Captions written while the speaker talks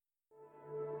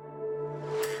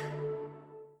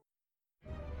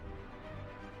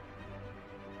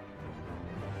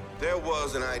There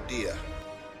was an idea.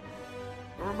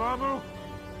 Dormammu,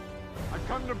 I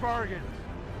come to bargain.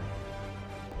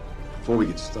 Before we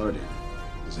get started,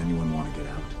 does anyone want to get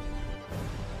out?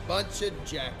 Bunch of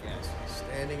jackasses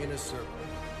standing in a circle.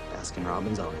 Baskin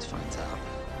Robbins always finds out.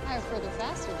 I prefer the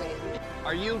faster baby.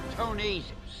 Are you Tony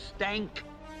Stank?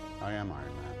 I am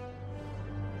Iron Man.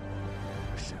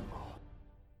 Assemble.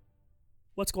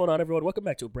 What's going on, everyone? Welcome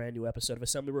back to a brand new episode of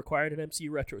Assembly Required, an MCU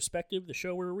retrospective, the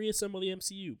show where we reassemble the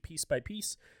MCU piece by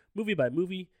piece, movie by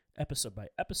movie, episode by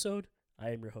episode.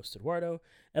 I am your host, Eduardo,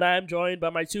 and I am joined by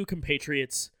my two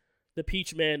compatriots, the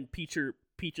Peach Man,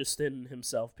 Peachiston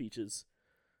himself, Peaches.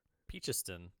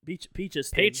 Peachiston.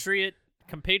 Peachiston.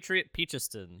 Compatriot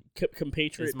Peachiston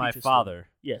Compatriot is my Peachiston. father.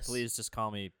 Yes. Please just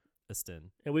call me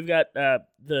Aston. And we've got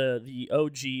the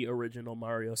OG original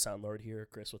Mario Soundlord here.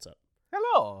 Chris, what's up?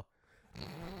 Hello.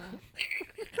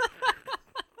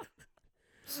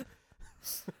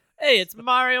 Hey, it's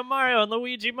Mario and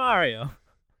Luigi Mario.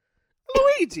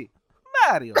 Luigi.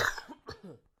 Mario.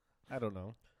 I don't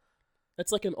know.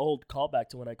 That's like an old callback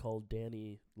to when I called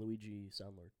Danny Luigi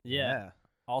Soundlord. Yeah.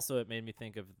 Also, it made me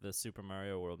think of the Super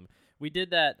Mario World. We did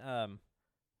that.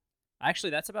 Actually,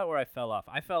 that's about where I fell off.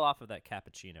 I fell off of that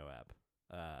Cappuccino app.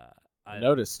 I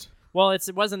noticed. Well, it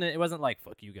wasn't like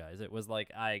fuck you guys. It was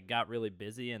like I got really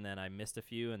busy and then I missed a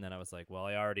few, and then I was like, well,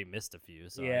 I already missed a few,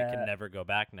 so I can never go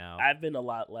back now. I've been a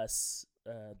lot less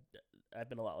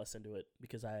into it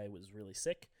because I was really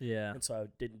sick. Yeah. And so I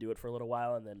didn't do it for a little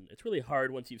while, and then it's really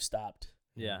hard once you've stopped.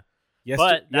 Yeah.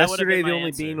 But that would've been yesterday my the only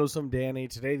answer. bean was from Danny.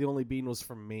 Today the only bean was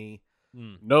from me.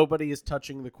 Mm. Nobody is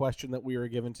touching the question that we were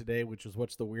given today, which was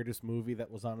what's the weirdest movie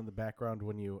that was on in the background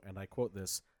when you, and I quote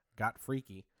this, got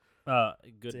freaky.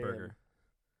 Good Damn. Burger.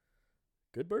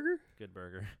 Good Burger? Good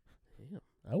Burger. Damn.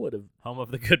 I would have. Home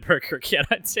of the Good Burger. Can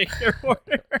I take your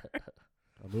order?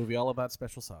 A movie all about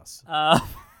special sauce.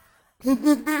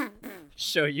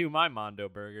 Show you my Mondo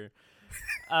Burger.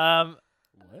 What?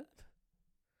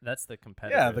 That's the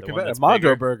competitor. Yeah, the one that's Mondo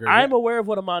bigger. Burger. I'm yeah. aware of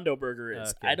what a Mondo Burger is.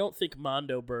 Okay. I don't think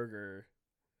Mondo Burger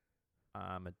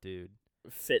I'm a dude.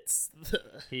 fits.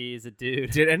 He's a dude.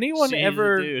 Did anyone She's a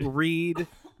ever dude. read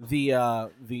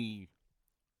the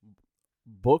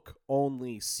book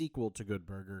only sequel to Good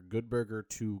Burger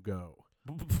 2 Go?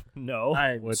 No.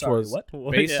 I'm Which sorry, was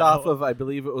what? based Yeah. off of, I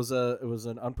believe it was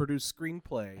an unproduced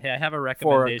screenplay Hey, I have a for a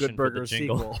recommendation Good for Burger the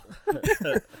jingle.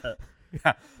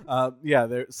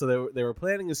 sequel. They were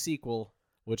planning a sequel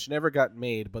which never got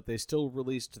made, but they still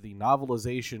released the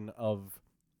novelization of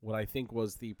what I think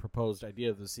was the proposed idea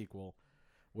of the sequel,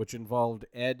 which involved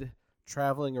Ed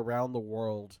traveling around the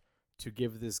world to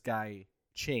give this guy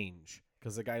change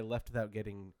because the guy left without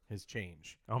getting his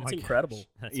change. Oh That's my incredible. gosh.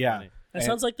 That's Yeah. funny. That And-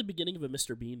 sounds like the beginning of a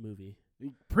Mr. Bean movie.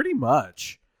 Pretty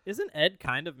much. Isn't Ed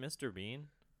kind of Mr. Bean?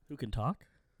 Who can talk?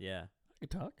 Yeah. I can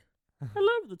talk. I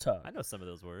love the talk. I know some of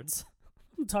those words.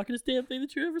 I'm the talkingest damn thing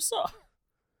that you ever saw.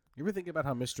 You ever think about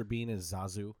how Mr. Bean is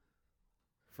Zazu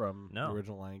from No. the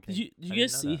original Lion King? Did you I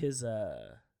guys didn't see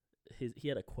know his he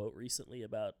had a quote recently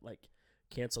about like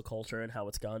cancel culture and how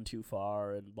it's gone too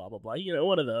far and blah blah blah. You know,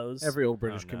 one of those. Every old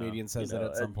British no. comedian says You know,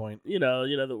 that at some point.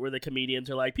 Where the comedians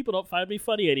are like, people don't find me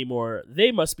funny anymore.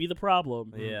 They must be the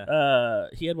problem. Yeah.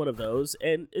 He had one of those,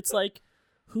 and it's like,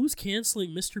 who's canceling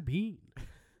Mr. Bean?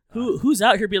 Who's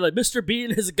out here being like, Mr.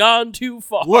 Bean has gone too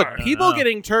far? Look, people know.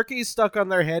 getting turkeys stuck on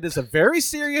their head is a very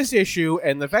serious issue,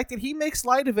 and the fact that he makes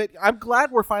light of it, I'm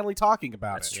glad we're finally talking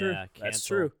about That's it. true. Yeah, That's cancel.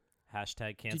 true.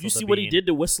 Hashtag cancel Did you the see what he bean. did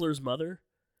to Whistler's mother?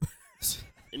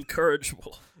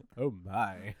 Incorrigible. Oh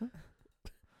my.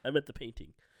 I meant the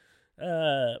painting.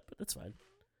 But that's fine.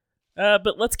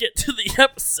 But let's get to the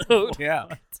episode. Yeah.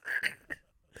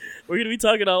 We're going to be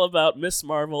talking all about Miss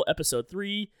Marvel Episode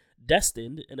 3,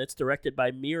 Destined, and it's directed by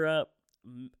Mira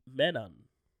Menon.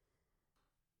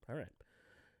 All right.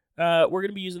 We're going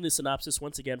to be using the synopsis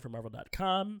once again from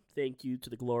Marvel.com. Thank you to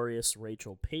the glorious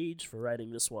Rachel Page for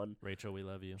writing this one. Rachel, we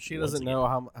love you. She Once doesn't again.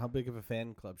 know how big of a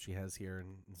fan club she has here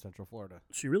in Central Florida.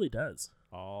 She really does.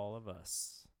 All of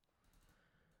us.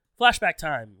 Flashback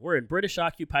time. We're in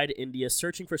British-occupied India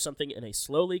searching for something in a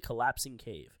slowly collapsing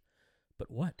cave.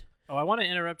 But what? Oh, I want to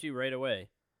interrupt you right away.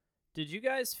 Did you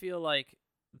guys feel like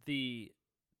the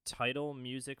title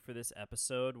music for this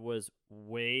episode was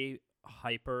way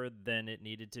hyper than it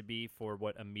needed to be for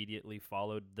what immediately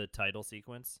followed the title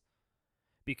sequence?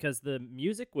 Because the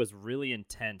music was really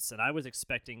intense, and I was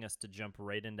expecting us to jump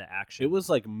right into action. It was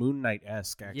like Moon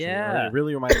Knight-esque, actually. Yeah. It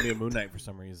really reminded me of Moon Knight for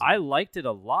some reason. I liked it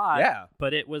a lot. Yeah.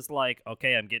 But it was like,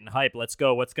 okay, I'm getting hype. Let's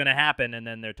go. What's going to happen? And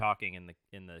then they're talking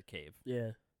in the cave.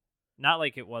 Yeah. Not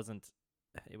like it wasn't.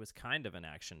 It was kind of an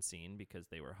action scene because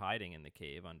they were hiding in the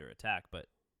cave under attack, but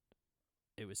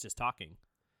it was just talking.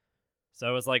 So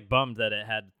I was like bummed that it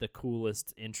had the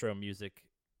coolest intro music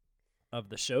of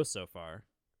the show so far,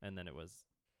 and then it was,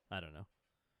 I don't know,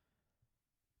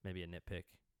 maybe a nitpick.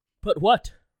 But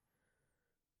what?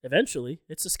 Eventually,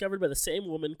 it's discovered by the same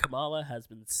woman Kamala has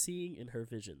been seeing in her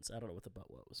visions. I don't know what the but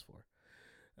what was for.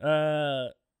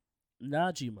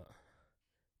 Najima.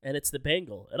 And it's the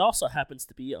bangle. It also happens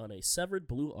to be on a severed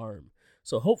blue arm.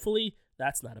 So hopefully,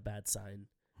 that's not a bad sign.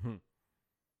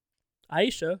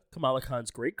 Aisha, Kamala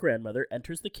Khan's great-grandmother,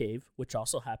 enters the cave, which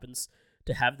also happens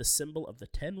to have the symbol of the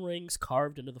 10 rings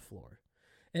carved into the floor,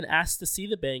 and asks to see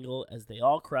the bangle as they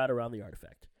all crowd around the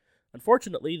artifact.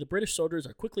 Unfortunately, the British soldiers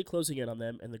are quickly closing in on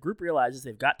them, and the group realizes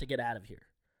they've got to get out of here.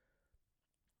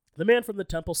 The man from the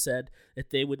temple said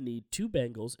that they would need 2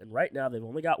 bangles, and right now they've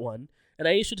only got 1, and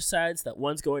Aisha decides that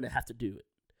one's going to have to do it.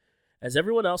 As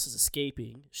everyone else is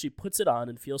escaping, she puts it on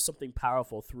and feels something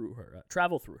powerful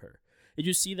travel through her. Did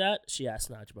you see that? She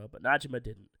asked Najma, but Najma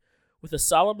didn't. With a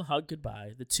solemn hug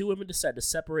goodbye, the 2 women decide to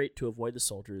separate to avoid the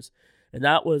soldiers, and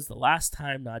that was the last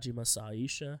time Najma saw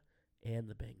Aisha and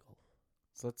the bangle.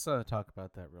 So let's talk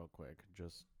about that real quick,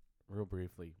 just real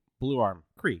briefly. Blue arm,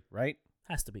 Kree, right?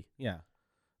 Has to be. Yeah.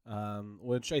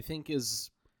 Which I think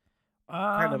is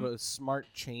kind of a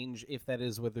smart change, if that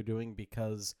is what they're doing,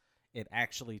 because it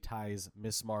actually ties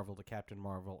Miss Marvel to Captain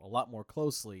Marvel a lot more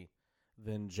closely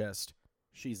than just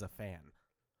she's a fan.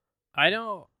 I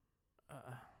don't...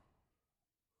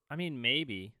 I mean,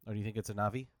 maybe. Or do you think it's a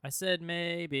Na'vi? I said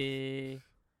maybe.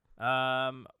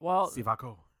 Well,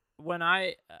 Sivako. when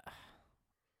I...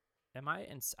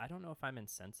 I don't know if I'm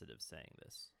insensitive saying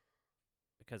this,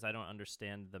 because I don't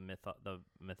understand the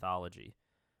mythology.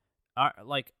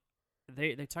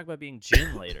 They talk about being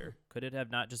Jinn later. Could it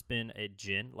have not just been a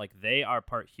Jinn? Like, they are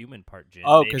part human, part Jinn.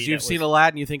 Oh, because you've seen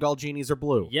Aladdin, you think all genies are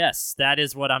blue. Yes, that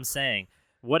is what I'm saying.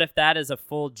 What if that is a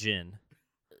full Jinn,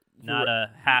 not a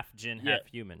half Jinn, half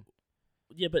human?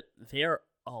 Yeah, but they are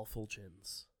all full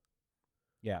Jinns.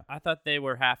 Yeah. I thought they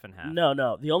were half and half.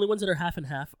 No. The only ones that are half and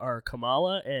half are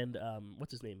Kamala and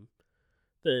what's his name?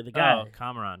 The guy. Oh,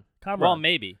 Kamran. Kamran. Well,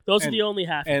 maybe. Those are the only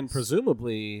half. And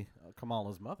presumably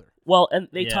Kamala's mother. Well, and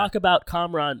they talk about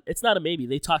Kamran. It's not a maybe.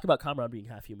 They talk about Kamran being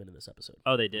half human in this episode.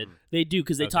 Oh, they did? They do,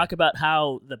 because they talk about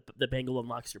how the bangle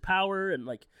unlocks your power and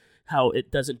like how it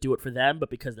doesn't do it for them,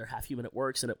 but because they're half human it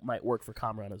works, and it might work for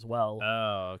Kamran as well.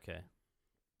 Oh, okay.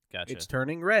 Gotcha. It's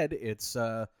turning red. It's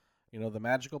the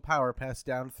magical power passed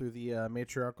down through the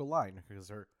matriarchal line, because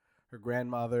her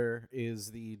grandmother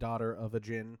is the daughter of a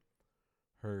Jinn,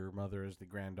 her mother is the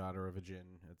granddaughter of a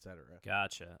Jinn, etc.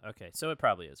 Gotcha. Okay, so it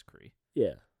probably is Kree.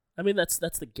 Yeah, I mean that's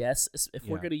the guess. If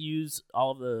we're gonna use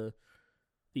all of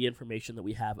the information that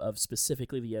we have of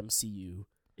specifically the MCU,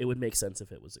 it would make sense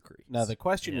if it was a Kree. Now the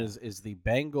question is the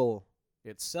bangle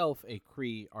itself a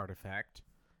Kree artifact?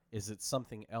 Is it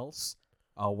something else?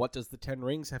 What does the 10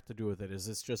 rings have to do with it? Is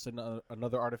this just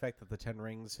another artifact that the 10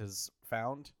 rings has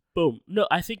found? Boom. No,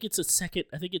 I think it's a second.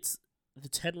 I think it's the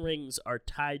 10 rings are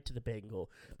tied to the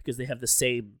bangle because they have the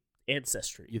same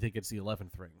ancestry. You think it's the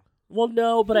 11th ring? Well,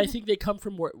 no, but I think they come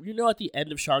from where, at the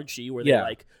end of Shang-Chi where they're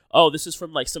like, oh, this is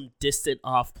from like some distant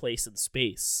off place in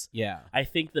space. Yeah. I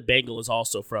think the bangle is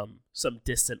also from some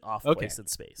distant off place in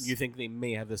space. You think they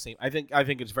may have the same? I think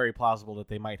it's very plausible that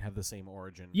they might have the same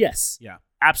origin. Yes. Yeah.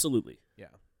 Absolutely. Yeah.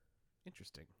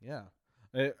 Interesting. Yeah.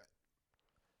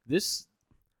 This,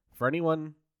 for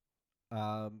anyone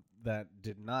that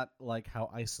did not like how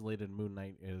isolated Moon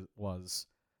Knight was,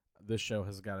 this show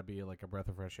has got to be like a breath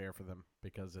of fresh air for them,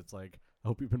 because it's like, I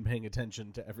hope you've been paying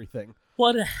attention to everything.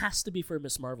 Well, it has to be for a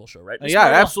Miss Marvel show, right? It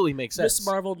absolutely makes sense. Miss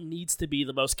Marvel needs to be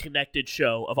the most connected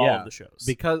show of all of the shows.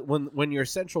 Because when your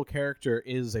central character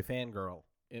is a fangirl,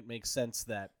 it makes sense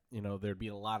that, there'd be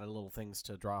a lot of little things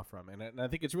to draw from. And I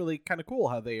think it's really kind of cool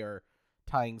how they are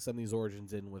tying some of these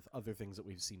origins in with other things that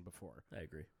we've seen before. I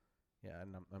agree. Yeah,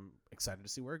 and I'm excited to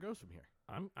see where it goes from here.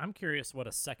 I'm curious what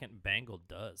a second bangle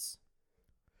does.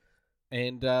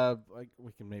 And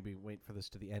we can maybe wait for this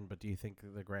to the end, but do you think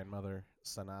the grandmother,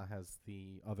 Sana, has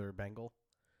the other bangle?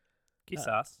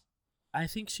 Quizás. I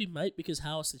think she might, because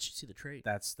how else did she see the trait?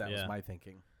 That was my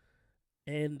thinking.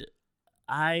 And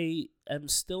I am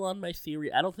still on my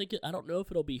theory. I don't know if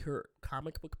it'll be her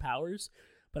comic book powers,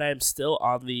 but I am still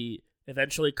on the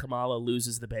eventually Kamala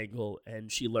loses the bangle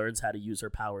and she learns how to use her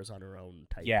powers on her own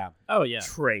type. Yeah. Oh yeah.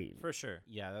 Train. For sure.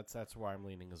 Yeah, that's where I'm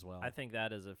leaning as well. I think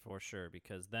that is it for sure,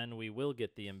 because then we will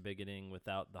get the embiggening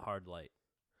without the hard light.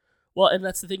 Well, and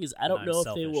that's the thing is, I don't know if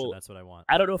selfish, they will. That's what I want.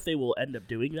 I don't know if they will end up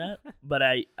doing that, but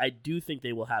I do think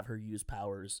they will have her use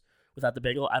powers without the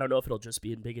bangle. I don't know if it'll just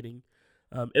be embiggening.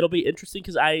 It'll be interesting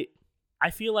because I I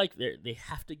feel like they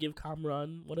have to give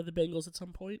Kamran one of the Bengals at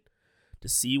some point to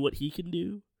see what he can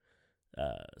do.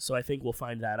 So I think we'll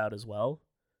find that out as well.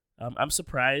 I'm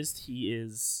surprised he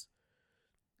is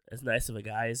as nice of a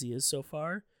guy as he is so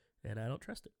far, and I don't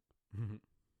trust it.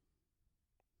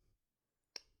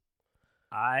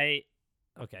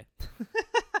 Okay.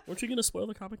 Weren't you going to spoil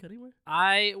the comic anyway?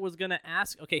 I was going to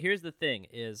ask. Okay, here's the thing: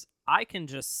 is I can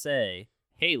just say,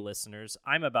 "Hey, listeners,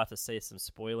 I'm about to say some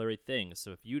spoilery things.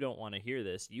 So if you don't want to hear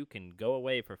this, you can go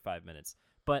away for 5 minutes."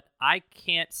 But I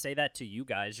can't say that to you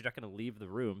guys. You're not going to leave the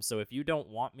room. So if you don't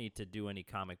want me to do any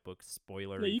comic book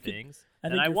spoilery things,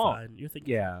 then I won't. Fine. You're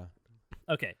thinking Yeah.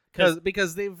 Okay.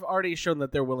 Because they've already shown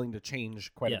that they're willing to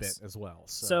change quite a bit as well.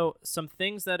 So some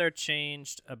things that are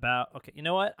changed about. Okay, you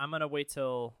know what? I'm gonna wait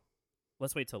till.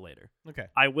 Let's wait till later. Okay.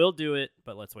 I will do it,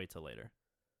 but let's wait till later.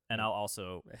 And I'll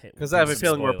also because I have a some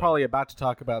feeling we're spoiler. probably about to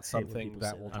talk about hate when something people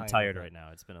that say will. that. tie I'm in tired with it. right now.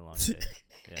 It's been a long day.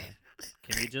 Yeah.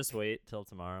 Can you just wait till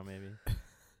tomorrow, maybe?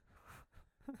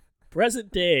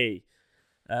 Present day.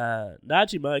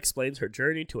 Najima explains her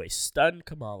journey to a stunned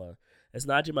Kamala. As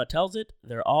Najima tells it,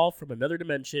 they're all from another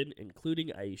dimension, including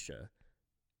Aisha.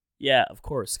 Yeah, of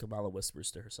course, Kamala whispers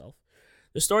to herself.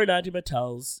 The story Najima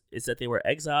tells is that they were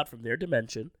exiled from their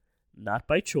dimension, not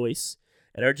by choice,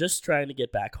 and are just trying to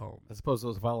get back home. I suppose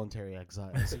those voluntary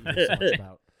exiles that you hear so much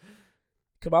about.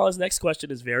 Kamala's next question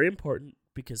is very important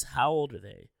because how old are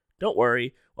they? Don't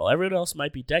worry, while everyone else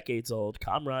might be decades old,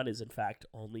 Kamran is in fact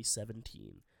only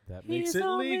 17. That makes it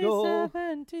legal.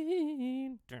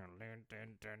 17.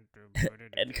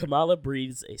 And Kamala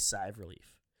breathes a sigh of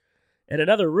relief. In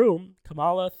another room,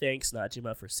 Kamala thanks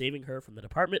Najima for saving her from the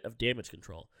Department of Damage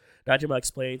Control. Najima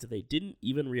explains that they didn't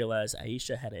even realize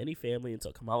Aisha had any family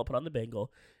until Kamala put on the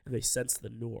bangle and they sensed the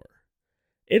Noor.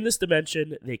 In this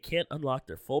dimension, they can't unlock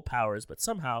their full powers, but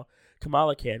somehow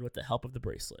Kamala can with the help of the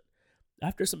bracelet.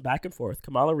 After some back and forth,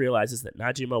 Kamala realizes that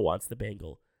Najima wants the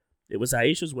bangle. It was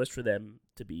Aisha's wish for them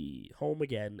to be home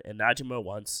again, and Najima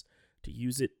wants to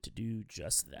use it to do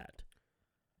just that.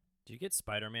 Do you get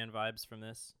Spider-Man vibes from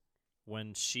this?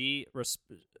 When she,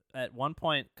 at one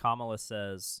point, Kamala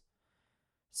says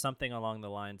something along the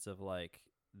lines of like,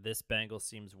 "This bangle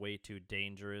seems way too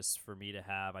dangerous for me to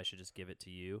have. I should just give it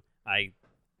to you."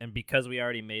 And because we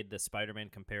already made the Spider-Man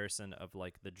comparison of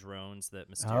like the drones that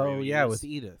Mysterio Oh yeah, used with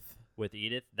Edith. with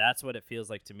Edith, that's what it feels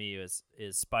like to me. Is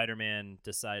Spider-Man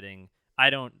deciding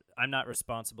I'm not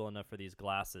responsible enough for these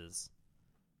glasses.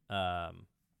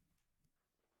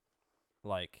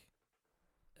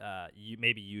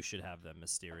 Maybe you should have them,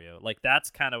 Mysterio. Like that's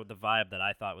kind of the vibe that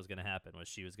I thought was going to happen. Was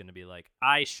she was going to be like,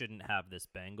 I shouldn't have this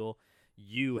bangle,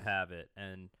 you have it.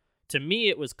 And to me,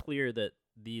 it was clear that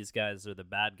these guys are the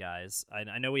bad guys.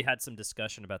 I know we had some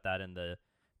discussion about that in the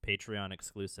Patreon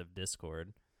exclusive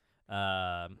Discord.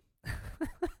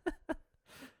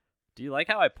 Do you like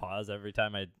how I pause every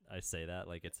time I say that?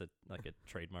 Like it's a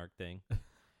trademark thing.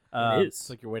 It is. It's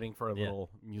like you're waiting for a little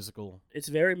musical. It's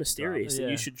very mysterious, and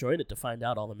Yeah. you should join it to find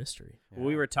out all the mystery. Well,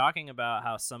 we were talking about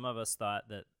how some of us thought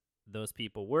that those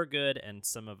people were good, and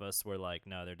some of us were like,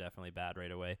 no, they're definitely bad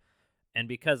right away. And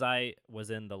because I was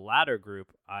in the latter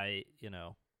group, I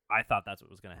thought that's what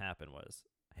was going to happen was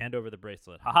hand over the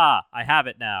bracelet. Haha, I have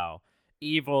it now.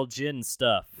 Evil Jinn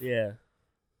stuff. Yeah.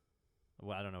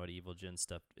 Well, I don't know what evil Jinn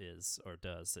stuff is or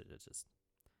does. It's just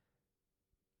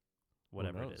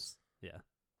whatever it knows? is. Yeah.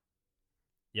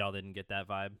 Y'all didn't get that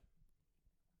vibe?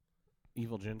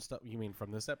 Evil Jinn stuff. You mean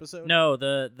from this episode? No,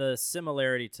 the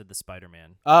similarity to the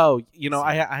Spider-Man. Oh,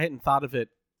 I hadn't thought of it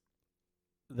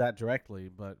that directly,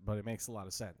 but it makes a lot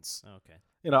of sense. Okay.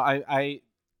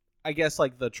 I guess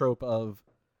like the trope of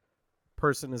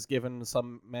person is given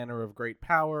some manner of great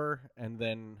power and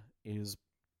then is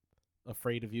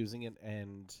afraid of using it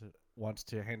and wants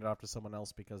to hand it off to someone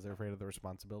else because they're afraid of the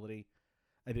responsibility.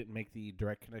 I didn't make the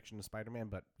direct connection to Spider-Man,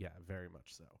 but yeah, very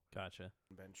much so. Gotcha.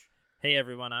 Bench. Hey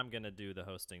everyone, I'm gonna do the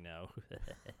hosting now.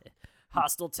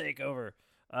 Hostile takeover.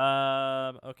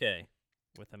 Okay,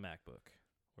 with a MacBook.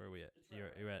 Where are we at?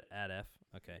 You're at F.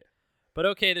 Okay, but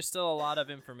okay, there's still a lot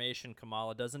of information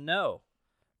Kamala doesn't know.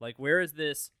 Like, where is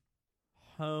this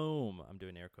home? I'm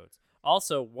doing air quotes.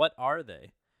 Also, what are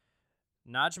they?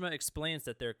 Najma explains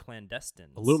that they're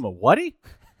clandestines. Illuma whaty?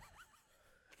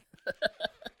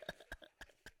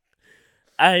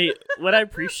 What I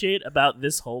appreciate about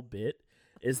this whole bit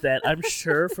is that I'm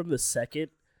sure from the second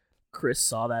Chris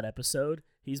saw that episode,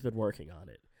 he's been working on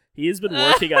it. He has been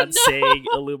working on saying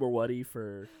Illuminati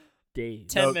for days.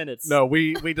 10 minutes. No,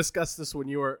 we discussed this when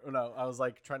you were. No, I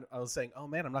was saying, oh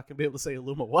man, I'm not gonna be able to say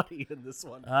Illumawati in this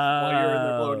one while you're in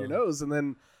there blowing your nose, and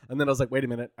then I was like, wait a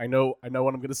minute, I know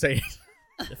what I'm gonna say.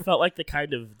 It felt like the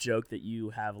kind of joke that you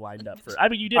have lined up for. I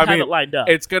mean, you did have it lined up.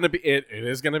 It's gonna be. It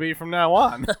is gonna be from now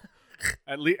on.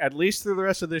 At least through the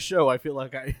rest of this show, I feel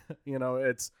like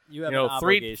it's You have an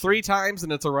three obligation. times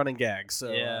and it's a running gag.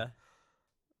 So Yeah.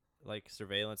 Like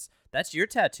surveillance. That's your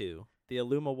tattoo. The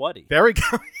Illumawati. there we go.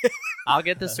 I'll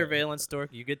get the surveillance dork.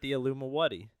 You get the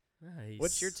Illumawati. Nice.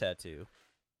 What's your tattoo?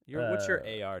 What's your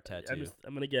AR tattoo?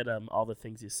 I'm gonna get all the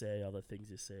things you say,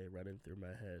 running through my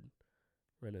head.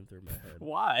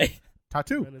 Why?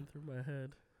 Tattoo. Running through my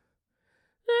head.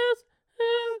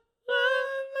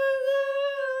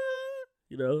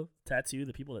 Tattoo,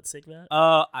 the people that sing that.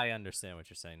 Oh, I understand what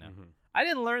you're saying now. Mhm. I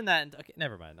didn't learn that. Okay,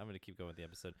 never mind. I'm going to keep going with the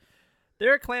episode.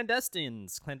 There are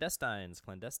clandestines.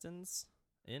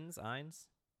 Ins, Ines.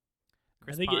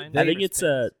 I think Pine, it's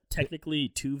Pines. technically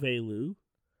Tuvalu.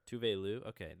 Tuvalu.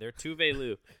 Okay, they're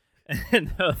Tuvalu.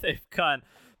 And though they've gone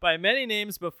by many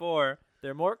names before,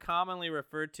 they're more commonly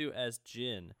referred to as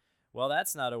Jinn. Well,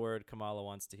 that's not a word Kamala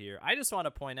wants to hear. I just want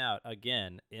to point out,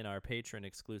 again, in our patron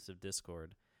exclusive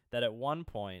Discord, that at one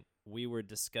point we were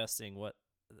discussing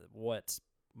what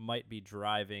might be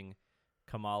driving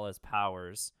Kamala's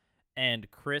powers, and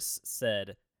Chris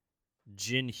said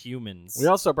Jinn humans. We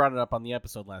also brought it up on the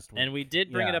episode last week. And we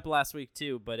did bring it Yeah. up last week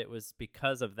too, but it was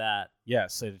because of that.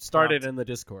 Yes, it started Prompt. in the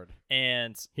Discord.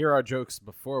 And Here are jokes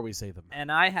before we say them.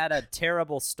 And I had a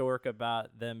terrible stork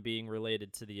about them being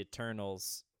related to the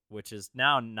Eternals, which is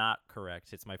now not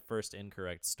correct. It's my first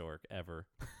incorrect stork ever,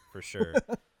 for sure.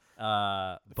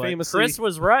 But Famously- Chris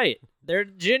was right. They're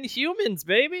Jinn humans,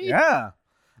 baby. Yeah.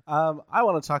 I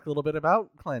want to talk a little bit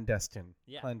about clandestine.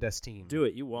 Yeah. Clandestine. Do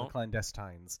it. You The won't.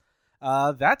 clandestines.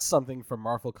 That's something from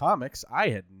Marvel Comics I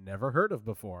had never heard of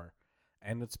before.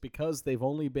 And it's because they've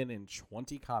only been in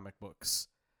 20 comic books.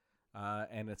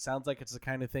 And it sounds like it's the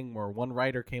kind of thing where one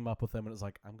writer came up with them and was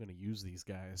like, I'm going to use these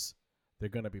guys. They're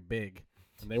going to be big.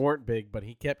 And they weren't big, but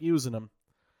he kept using them.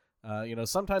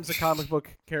 Sometimes a comic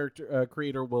book character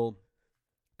creator will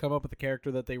come up with a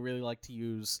character that they really like to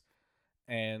use.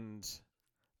 And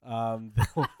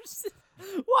they'll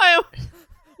Why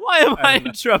am I don't know.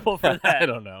 in trouble for that? I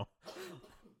don't know.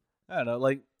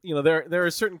 Like, there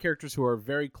are certain characters who are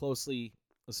very closely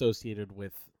associated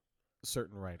with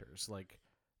certain writers, like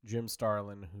Jim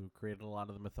Starlin, who created a lot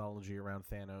of the mythology around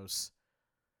Thanos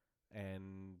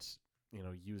and,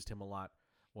 used him a lot.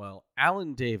 Well,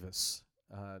 Alan Davis,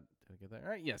 did I get that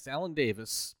right? Yes, Alan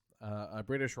Davis, a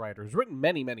British writer, who's written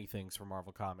many, many things for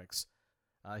Marvel Comics.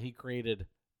 He created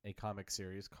a comic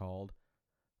series called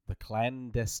The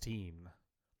Clandestine,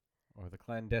 or The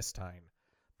Clandestine.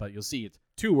 But you'll see it's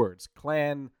two words,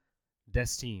 clandestine.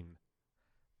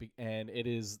 And it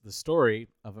is the story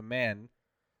of a man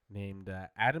named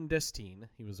Adam Destine.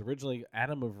 He was originally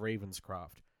Adam of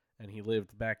Ravenscroft, and he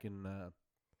lived back in,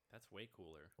 That's way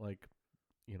cooler.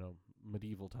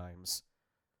 medieval times.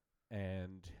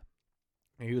 And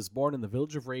he was born in the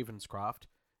village of Ravenscroft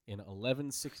in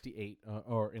 1168,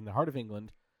 or in the heart of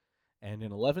England. And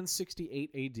in 1168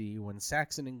 AD, when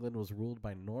Saxon England was ruled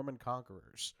by Norman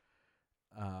conquerors,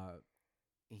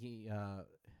 he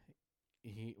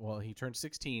turned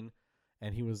 16,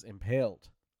 and he was impaled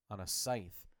on a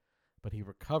scythe. But he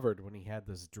recovered when he had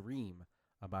this dream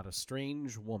about a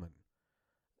strange woman.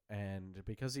 And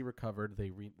because he recovered,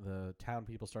 the town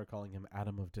people started calling him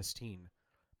Adam of Destine,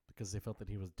 because they felt that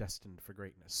he was destined for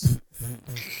greatness.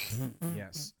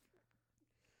 Yes.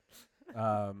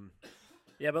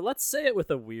 Yeah, but let's say it with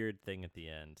a weird thing at the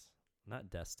end. Not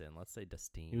destined. Let's say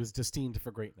Destine. He was destined for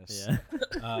greatness.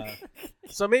 Yeah.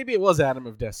 So maybe it was Adam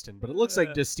of Destin, but it looks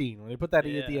like Destine. When they put that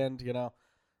E at the Yeah.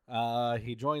 end,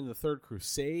 he joined the Third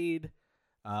Crusade.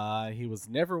 He was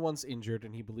never once injured,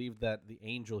 and he believed that the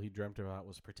angel he dreamt about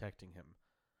was protecting him.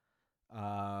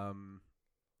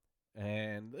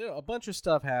 And a bunch of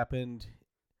stuff happened,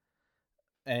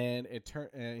 and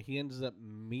he ends up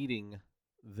meeting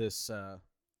this,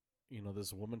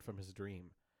 this woman from his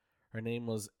dream. Her name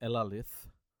was Elalith,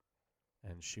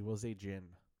 and she was a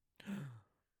Jinn.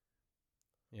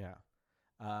 Yeah.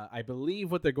 I believe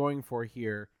what they're going for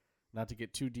here, not to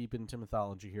get too deep into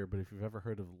mythology here, but if you've ever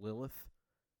heard of Lilith,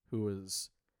 who is,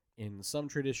 in some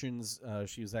traditions,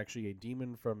 she was actually a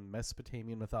demon from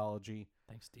Mesopotamian mythology.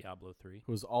 Thanks, Diablo 3.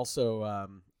 Who was also,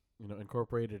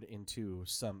 incorporated into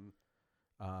some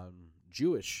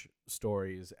Jewish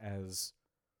stories as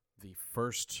the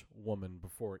first woman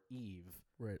before Eve.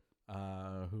 Right.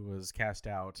 Who was cast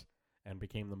out and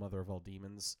became the mother of all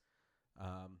demons.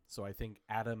 So I think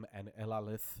Adam and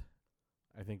Elalith,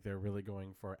 I think they're really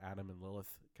going for Adam and Lilith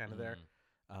kind of there.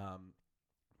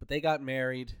 But they got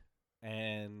married,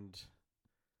 and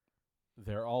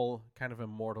they're all kind of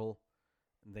immortal.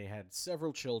 They had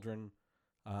several children.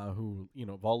 who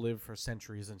have all lived for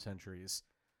centuries and centuries.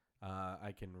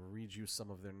 I can read you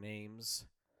some of their names.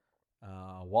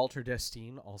 Walter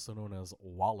Destine, also known as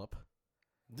Wallop.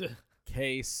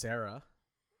 Kay Sarah.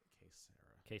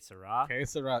 Que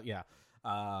sera? Yeah.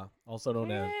 Also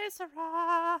known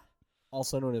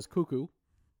as Cuckoo.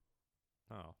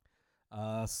 Oh.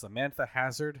 Samantha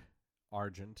Hazard,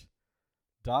 Argent.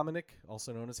 Dominic,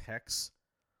 also known as Hex.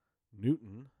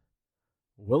 Newton.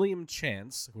 William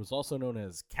Chance, who is also known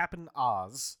as Cap'n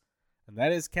Oz. And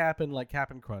that is Cap'n like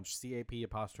Cap'n Crunch,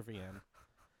 CAP''N.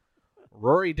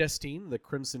 Rory Destine, the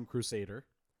Crimson Crusader.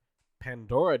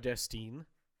 Pandora Destine,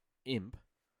 Imp.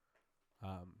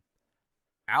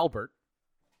 Albert.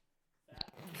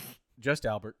 Just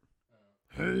Albert.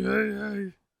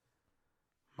 Hey.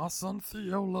 My son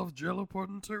Theo loves jello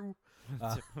pudding too.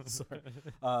 Sorry.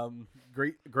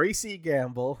 Gracie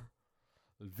Gamble.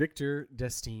 Victor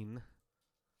Destine.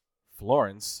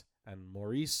 Florence. And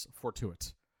Maurice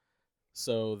Fortuit.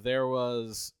 So there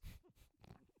was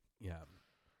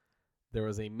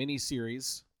a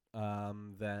mini-series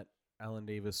that Alan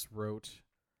Davis wrote,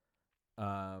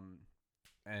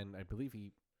 and I believe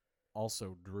he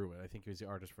also drew it. I think he was the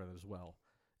artist for that as well.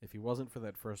 If he wasn't for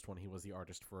that first one, he was the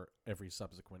artist for every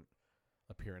subsequent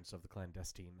appearance of the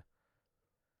Clandestine.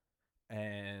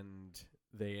 And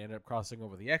they ended up crossing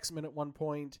over the X-Men at one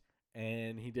point,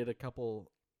 and he did a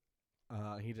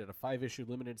 5-issue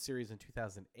limited series in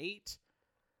 2008,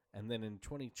 and then in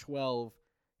 2012,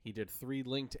 he did 3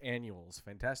 linked annuals: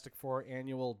 Fantastic Four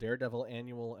Annual, Daredevil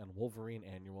Annual, and Wolverine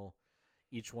Annual.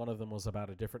 Each one of them was about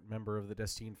a different member of the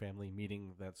Destine family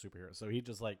meeting that superhero. So he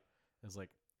just is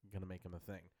gonna make him a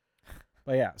thing.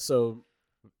 But yeah, so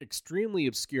extremely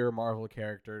obscure Marvel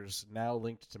characters now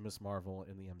linked to Miss Marvel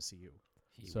in the MCU.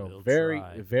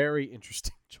 Very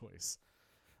interesting choice.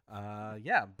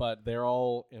 But they're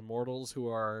all immortals who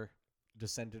are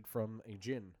descended from a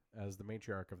djinn as the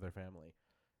matriarch of their family.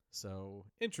 So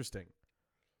interesting.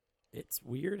 It's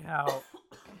weird how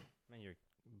man, you're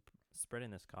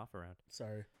spreading this cough around.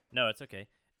 Sorry. No, it's okay.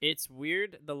 It's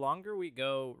weird. The longer we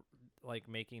go,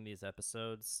 making these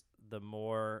episodes, the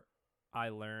more I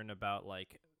learn about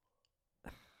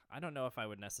I don't know if I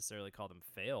would necessarily call them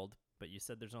failed, but you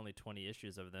said there's only 20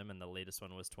 issues of them, and the latest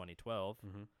one was 2012.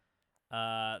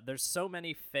 Mm-hmm. There's so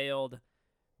many failed.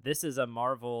 This is a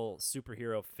Marvel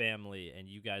superhero family, and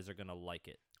you guys are gonna like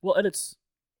it. Well, and it's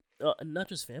not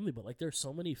just family, but there's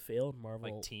so many failed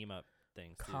Marvel team up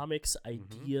things, comics,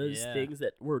 ideas, Yeah. things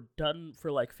that were done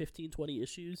for 15, 20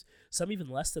 issues, some even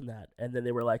less than that, and then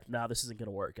they were like, nah, this isn't going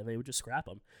to work, and they would just scrap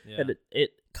them. Yeah. And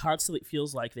it constantly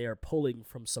feels like they are pulling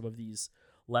from some of these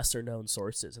lesser-known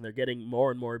sources, and they're getting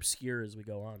more and more obscure as we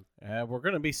go on. We're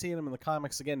going to be seeing them in the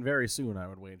comics again very soon, I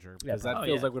would wager, because that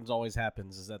feels like what always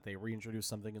happens, is that they reintroduce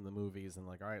something in the movies, and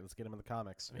all right, let's get them in the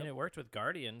comics. I mean, it worked with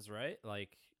Guardians, right?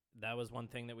 That was one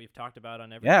thing that we've talked about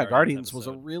on every Guardians was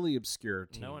a episode. really obscure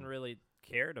team. No one really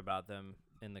cared about them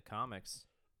in the comics.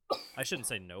 I shouldn't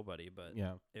say nobody, but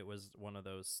it was one of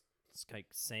those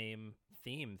same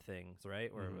theme things,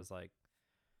 right? Where it was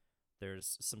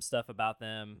there's some stuff about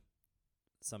them,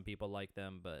 some people like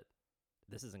them, but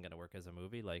this isn't going to work as a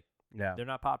movie. They're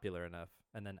not popular enough.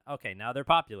 And then, okay, now they're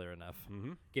popular enough.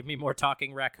 Mm-hmm. Give me more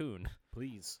talking raccoon.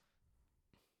 Please.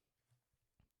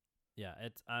 Yeah,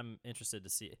 I'm interested to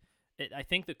see it. I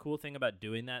think the cool thing about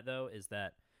doing that, though, is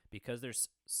that because there's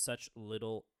such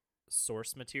little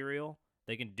source material,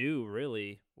 they can do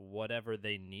really whatever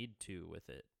they need to with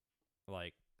it.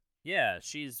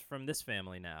 She's from this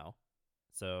family now,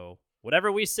 so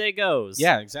whatever we say goes.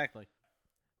 Yeah, exactly.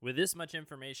 With this much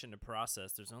information to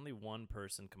process, there's only one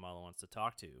person Kamala wants to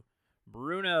talk to,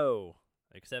 Bruno.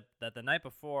 Except that the night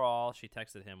before, all she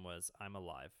texted him was, "I'm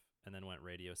alive," and then went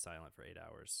radio silent for 8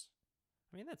 hours.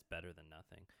 I mean, that's better than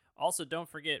nothing. Also, don't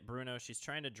forget, Bruno, she's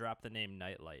trying to drop the name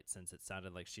Nightlight since it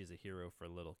sounded like she's a hero for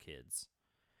little kids.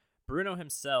 Bruno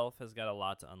himself has got a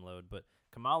lot to unload, but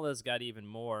Kamala's got even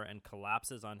more and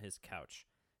collapses on his couch.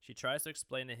 She tries to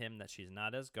explain to him that she's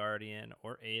not Asgardian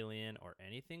or alien or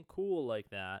anything cool like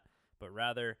that, but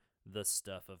rather the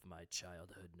stuff of my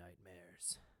childhood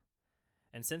nightmares.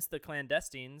 And since the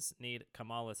clandestines need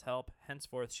Kamala's help,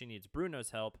 henceforth she needs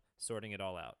Bruno's help sorting it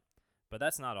all out. But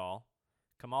that's not all.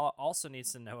 Kamala also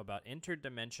needs to know about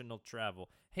interdimensional travel.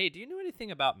 Hey, do you know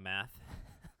anything about math?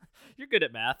 You're good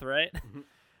at math, right?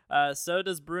 So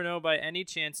does Bruno by any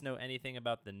chance know anything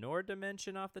about the Nord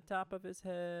dimension off the top of his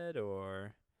head?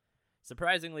 Or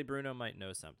surprisingly, Bruno might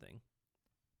know something.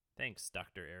 Thanks,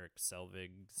 Dr. Eric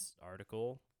Selvig's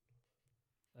article.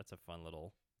 That's a fun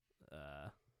little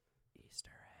Easter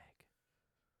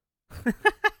egg.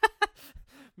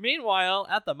 Meanwhile,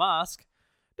 at the mosque,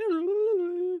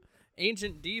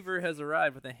 Agent Deaver has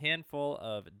arrived with a handful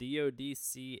of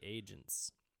DODC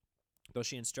agents. Though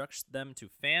she instructs them to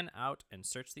fan out and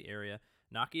search the area,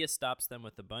 Nakia stops them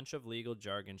with a bunch of legal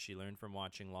jargon she learned from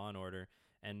watching Law & Order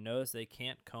and knows they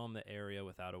can't comb the area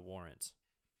without a warrant.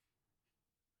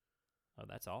 Oh,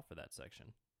 that's all for that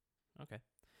section. Okay.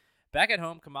 Back at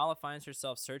home, Kamala finds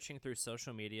herself searching through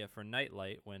social media for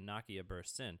Nightlight when Nakia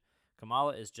bursts in.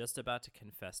 Kamala is just about to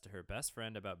confess to her best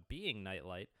friend about being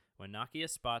Nightlight when Nakia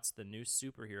spots the new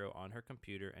superhero on her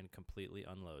computer and completely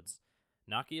unloads.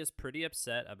 Nakia is pretty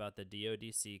upset about the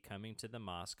DODC coming to the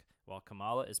mosque, while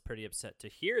Kamala is pretty upset to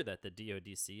hear that the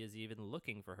DODC is even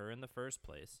looking for her in the first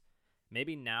place.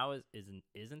 Maybe now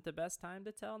isn't the best time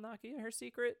to tell Nakia her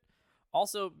secret?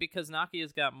 Also, because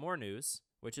Nakia's got more news,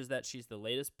 which is that she's the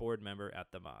latest board member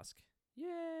at the mosque.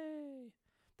 Yay!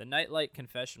 The Nightlight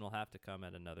confession will have to come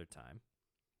at another time.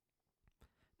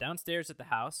 Downstairs at the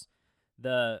house,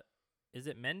 is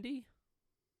it Mendy?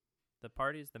 The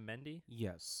party's the Mendy?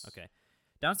 Yes. Okay.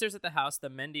 Downstairs at the house, the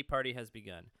Mendy party has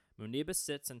begun. Muniba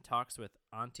sits and talks with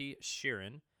Auntie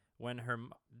Shirin when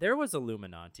there was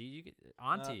Illuminati.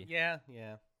 Auntie. Yeah.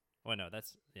 Oh, no,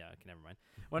 okay, never mind.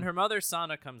 When her mother,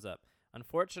 Sana, comes up.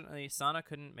 Unfortunately, Sana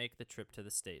couldn't make the trip to the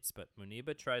States, but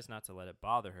Muniba tries not to let it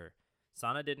bother her.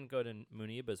 Sana didn't go to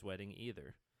Muniba's wedding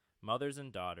either. Mothers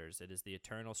and daughters, it is the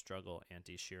eternal struggle,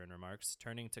 Auntie Shirin remarks,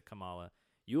 turning to Kamala.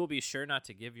 You will be sure not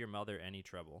to give your mother any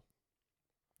trouble.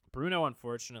 Bruno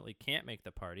unfortunately can't make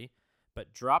the party,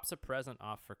 but drops a present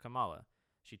off for Kamala.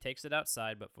 She takes it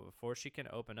outside, but before she can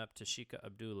open up, Tashika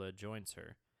Abdullah joins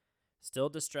her. Still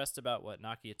distressed about what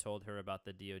Nakia told her about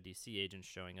the DODC agents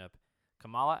showing up,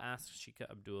 Kamala asks Shika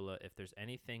Abdullah if there's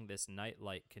anything this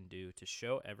Nightlight can do to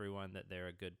show everyone that they're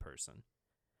a good person.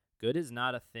 Good is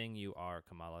not a thing you are,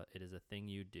 Kamala. It is a thing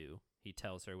you do, he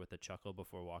tells her with a chuckle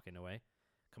before walking away.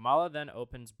 Kamala then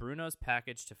opens Bruno's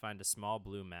package to find a small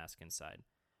blue mask inside.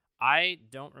 I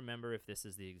don't remember if this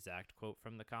is the exact quote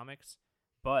from the comics,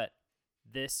 but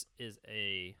this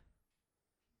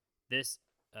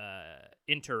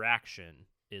interaction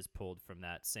is pulled from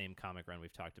that same comic run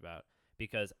we've talked about,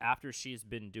 because after she's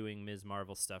been doing Ms.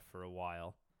 Marvel stuff for a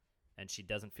while and she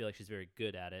doesn't feel like she's very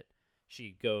good at it,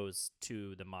 she goes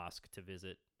to the mosque to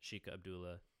visit Shika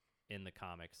Abdullah in the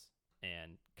comics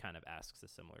and kind of asks a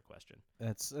similar question.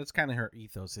 That's kind of her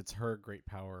ethos. It's her great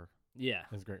power. Yeah.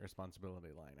 His great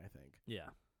responsibility line, I think. Yeah.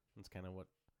 It's kind of what,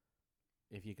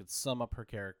 if you could sum up her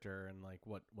character and like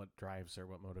what drives her,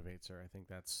 what motivates her, I think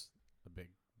that's a big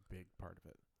part of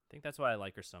it. I think that's why I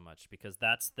like her so much, because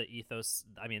that's the ethos.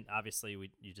 I mean, obviously,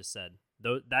 you just said,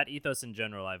 that ethos in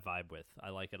general I vibe with.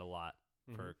 I like it a lot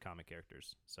for comic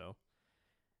characters. So,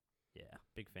 yeah,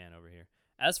 big fan over here.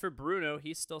 As for Bruno,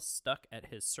 he's still stuck at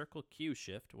his Circle Q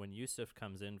shift when Yusuf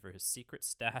comes in for his secret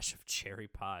stash of cherry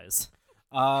pies.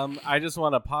 I just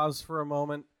want to pause for a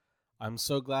moment. I'm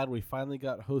so glad we finally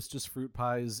got Hostess fruit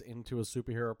pies into a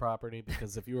superhero property,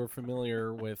 because if you are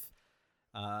familiar with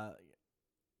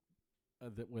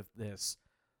this,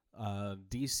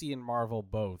 DC and Marvel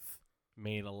both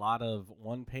made a lot of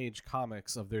one-page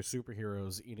comics of their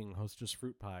superheroes eating Hostess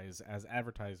fruit pies as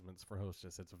advertisements for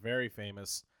Hostess. It's very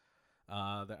famous.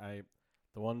 The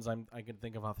ones I can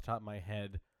think of off the top of my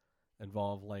head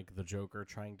involve like the Joker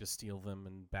trying to steal them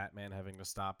and Batman having to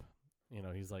stop. You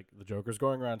know, he's like, the Joker's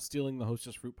going around stealing the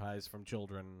Hostess fruit pies from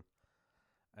children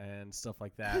and stuff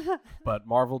like that. But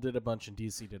Marvel did a bunch and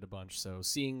DC did a bunch. So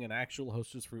seeing an actual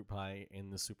Hostess fruit pie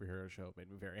in the superhero show made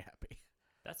me very happy.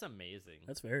 That's amazing.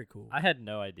 That's very cool. I had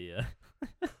no idea.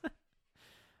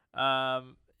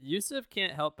 Yusuf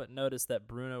can't help but notice that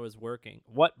Bruno is working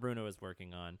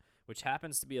on, which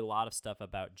happens to be a lot of stuff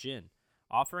about Jinn.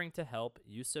 Offering to help,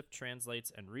 Yusuf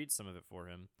translates and reads some of it for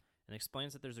him, and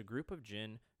explains that there's a group of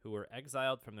Jinn who were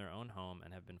exiled from their own home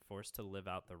and have been forced to live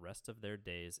out the rest of their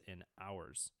days in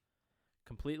ours.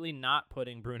 Completely not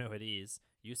putting Bruno at ease,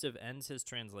 Yusuf ends his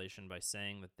translation by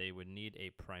saying that they would need a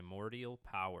primordial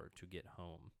power to get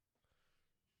home.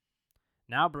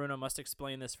 Now Bruno must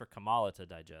explain this for Kamala to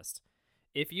digest.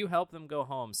 If you help them go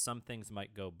home, some things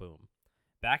might go boom.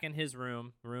 Back in his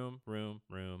room, might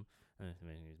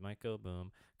go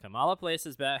boom. Kamala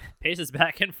paces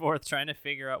back and forth trying to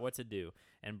figure out what to do,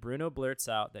 and Bruno blurts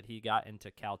out that he got into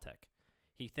Caltech.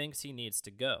 He thinks he needs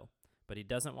to go, but he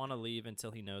doesn't want to leave until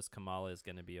he knows Kamala is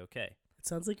going to be okay. It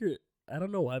sounds like I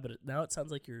don't know why, but now it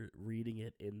sounds like you're reading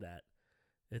it in that.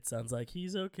 It sounds like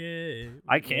he's okay.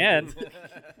 I can.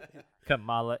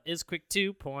 Kamala is quick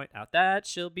to point out that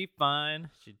she'll be fine.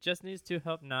 She just needs to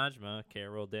help Najma.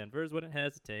 Carol Danvers wouldn't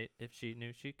hesitate if she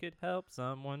knew she could help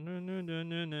someone.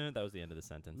 That was the end of the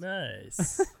sentence.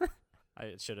 Nice.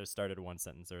 I should have started one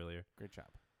sentence earlier. Great job.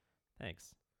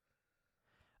 Thanks.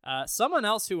 Someone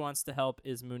else who wants to help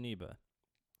is Muniba,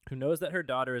 who knows that her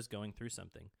daughter is going through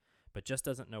something, but just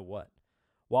doesn't know what.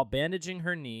 While bandaging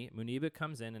her knee, Muniba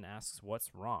comes in and asks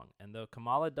what's wrong, and though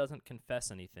Kamala doesn't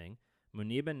confess anything,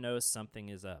 Muniba knows something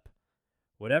is up.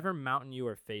 Whatever mountain you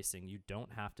are facing, you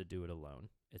don't have to do it alone.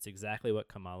 It's exactly what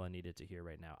Kamala needed to hear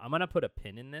right now. I'm going to put a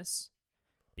pin in this,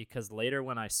 because later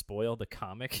when I spoil the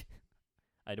comic,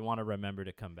 I'd want to remember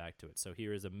to come back to it. So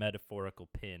here is a metaphorical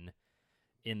pin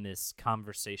in this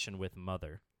conversation with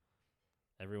Mother.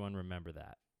 Everyone remember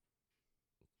that.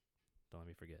 Don't let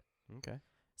me forget. Okay.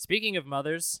 Speaking of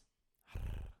mothers,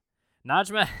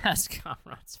 Najma has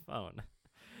Kamran's phone.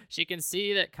 She can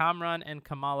see that Kamran and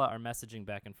Kamala are messaging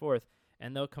back and forth,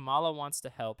 and though Kamala wants to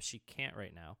help, she can't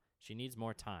right now. She needs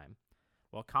more time.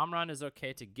 While Kamran is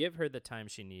okay to give her the time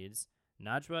she needs,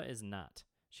 Najma is not.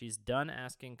 She's done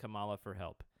asking Kamala for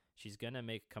help. She's going to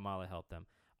make Kamala help them.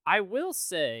 I will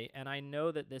say, and I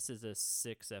know that this is a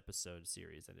 6-episode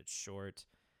series and it's short,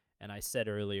 and I said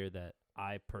earlier that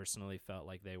I personally felt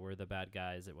like they were the bad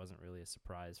guys. It wasn't really a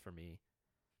surprise for me.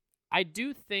 I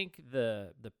do think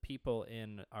the people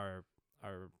in our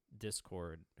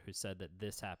Discord who said that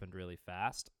this happened really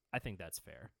fast, I think that's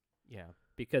fair. Yeah.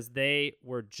 Because they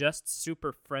were just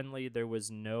super friendly. There was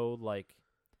no, like,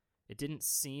 it didn't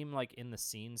seem like in the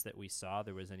scenes that we saw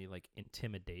there was any, like,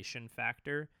 intimidation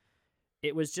factor.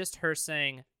 It was just her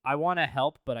saying, I want to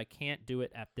help, but I can't do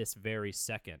it at this very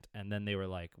second. And then they were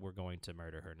like, we're going to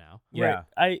murder her now. Yeah.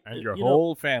 Right. And your you know,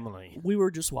 whole family. we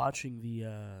were just watching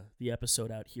the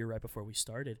episode out here right before we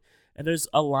started, and there's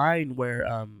a line where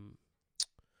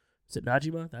is it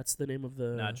Najima? That's the name of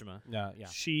the Najma. Yeah.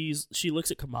 She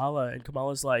looks at Kamala, and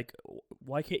Kamala's like,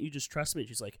 "Why can't you just trust me?" And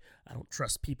she's like, "I don't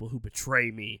trust people who betray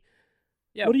me."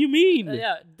 Yeah. What do you mean?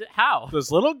 How?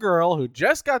 This little girl who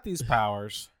just got these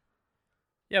powers.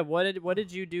 Yeah, what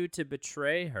did you do to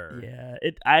betray her? Yeah,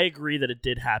 I agree that it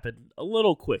did happen a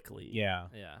little quickly. Yeah.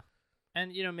 Yeah.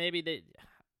 And, maybe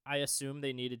I assume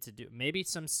they needed to maybe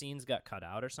some scenes got cut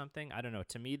out or something. I don't know.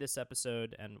 To me, this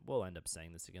episode, and we'll end up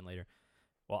saying this again later.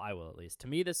 Well, I will at least. To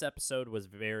me, this episode was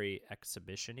very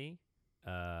exhibition-y.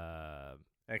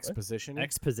 Exposition-y?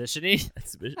 Exposition-y?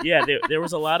 Yeah, there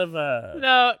was a lot of...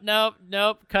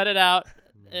 Nope. Cut it out.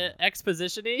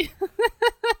 Exposition-y?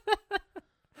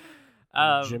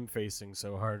 Jim facing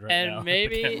so hard right and now.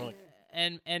 Maybe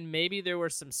and maybe there were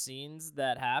some scenes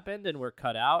that happened and were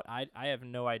cut out. I have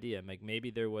no idea. Like, maybe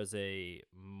there was a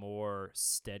more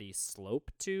steady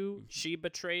slope to she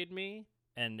betrayed me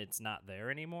and it's not there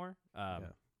anymore.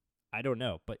 I don't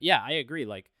know. But yeah, I agree.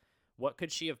 Like, what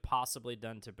could she have possibly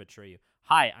done to betray you?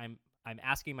 Hi, I'm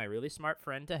asking my really smart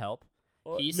friend to help.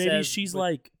 Well, He maybe says she's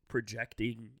like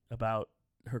projecting about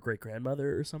her great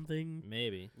grandmother or something.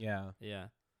 Maybe. Yeah. Yeah.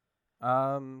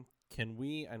 Can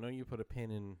we? I know you put a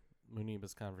pin in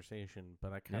Muniba's conversation,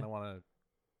 but I kind of want to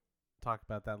talk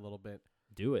about that a little bit.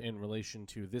 Do it in relation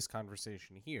to this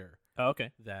conversation here. Oh,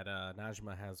 okay. That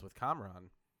Najma has with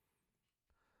Kamran.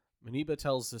 Muniba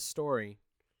tells this story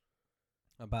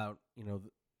about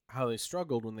how they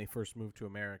struggled when they first moved to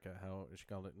America. How she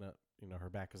called it, her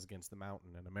back is against the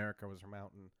mountain, and America was her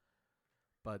mountain.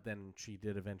 But then she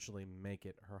did eventually make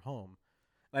it her home.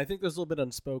 I think there's a little bit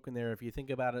unspoken there. If you think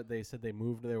about it, they said they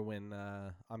moved there when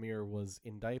Amir was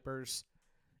in diapers.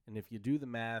 And if you do the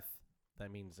math,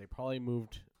 that means they probably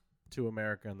moved to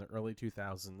America in the early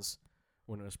 2000s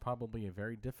when it was probably a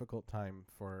very difficult time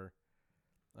for,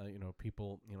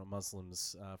 people,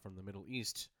 Muslims from the Middle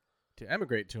East to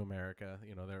emigrate to America.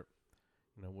 They're,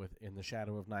 with in the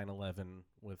shadow of 9/11,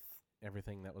 with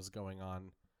everything that was going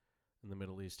on in the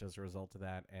Middle East as a result of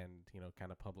that, and,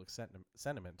 kind of public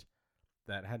sentiment.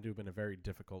 That had to have been a very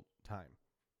difficult time.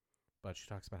 But she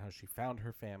talks about how she found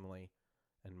her family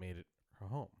and made it her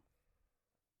home.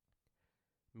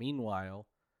 Meanwhile,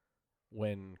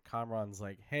 when Kamran's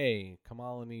like, hey,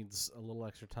 Kamala needs a little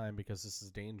extra time because this is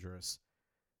dangerous,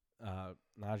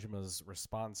 Najma's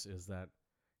response is that,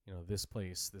 this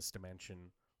place, this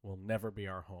dimension, will never be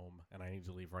our home, and I need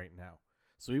to leave right now.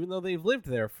 So even though they've lived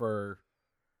there for...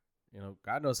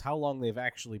 God knows how long they've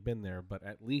actually been there, but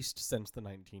at least since the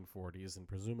 1940s and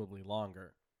presumably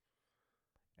longer.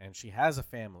 And she has a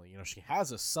family. She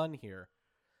has a son here,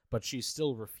 but she's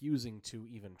still refusing to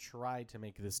even try to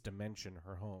make this dimension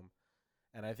her home.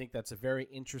 And I think that's a very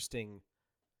interesting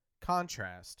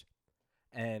contrast.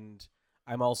 And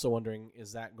I'm also wondering,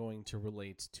 is that going to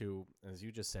relate to, as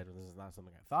you just said, and this is not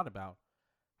something I thought about,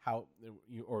 how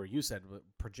you said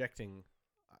projecting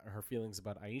her feelings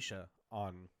about Aisha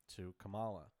on to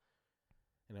Kamala.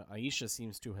 Aisha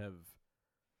seems to have,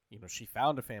 she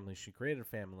found a family, she created a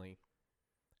family,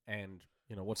 and,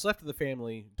 what's left of the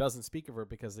family doesn't speak of her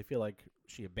because they feel like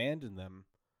she abandoned them.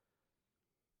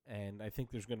 And I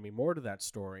think there's going to be more to that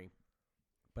story.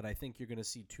 But I think you're going to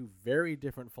see two very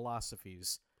different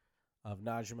philosophies of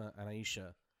Najma and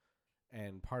Aisha.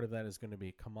 And part of that is going to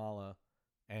be Kamala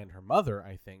and her mother,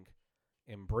 I think,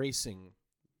 embracing,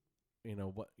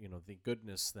 the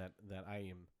goodness that I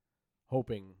am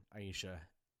hoping Aisha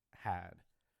had.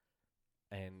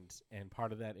 And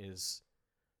part of that is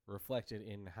reflected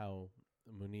in how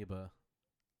Muniba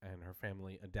and her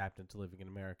family adapted to living in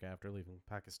America after leaving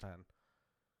Pakistan.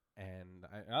 And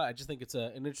I just think it's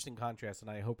an interesting contrast, and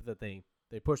I hope that they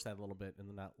push that a little bit in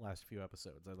the last few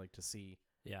episodes. I'd like to see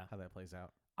how that plays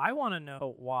out. I want to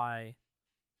know why.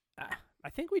 I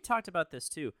think we talked about this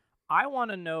too. I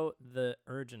want to know the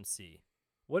urgency.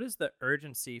 What is the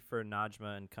urgency for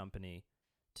Najma and company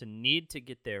to need to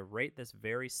get there right this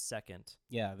very second?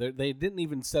 Yeah, they didn't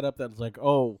even set up that it's like,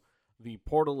 oh, the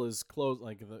portal is closed,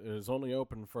 like it is only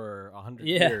open for 100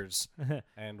 years,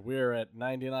 and we're at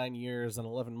 99 years and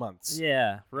 11 months.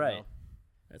 Yeah, right.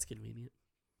 That's convenient.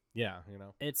 Yeah,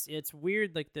 It's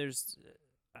weird. Like there's,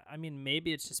 I mean,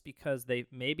 maybe it's just because they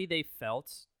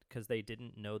felt because they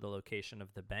didn't know the location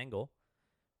of the bangle.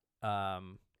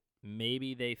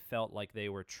 Maybe they felt like they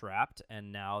were trapped,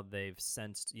 and now they've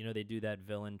sensed. They do that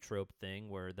villain trope thing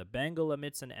where the bangle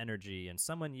emits an energy, and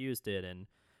someone used it, and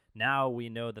now we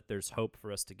know that there's hope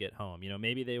for us to get home.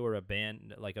 Maybe they were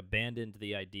abandoned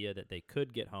the idea that they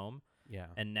could get home. Yeah.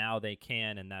 And now they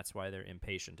can, and that's why they're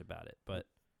impatient about it. But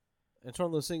it's one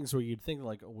of those things where you'd think,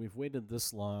 like, oh, we've waited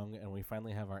this long, and we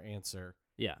finally have our answer.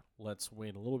 Yeah. Let's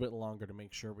wait a little bit longer to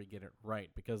make sure we get it right,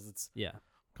 because it's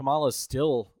Kamala's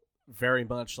still very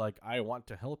much like, I want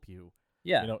to help you.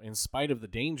 Yeah. In spite of the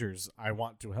dangers, I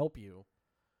want to help you.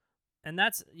 And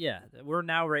that's, we're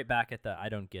now right back at the I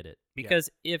don't get it. Because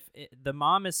if the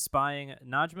mom is spying,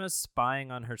 Najma's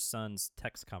spying on her son's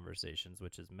text conversations,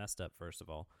 which is messed up, first of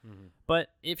all. Mm-hmm. But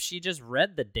if she just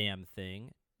read the damn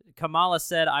thing, Kamala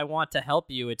said, I want to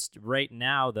help you. It's right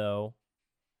now, though.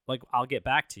 Like, I'll get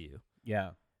back to you.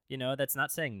 Yeah. That's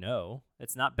not saying no.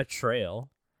 It's not betrayal.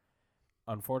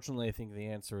 Unfortunately, I think the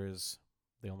answer is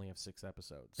they only have 6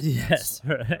 episodes. Yes,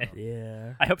 right.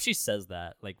 Yeah. I hope she says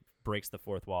that, like, breaks the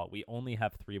fourth wall. We only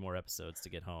have 3 more episodes to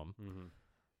get home. Mm-hmm.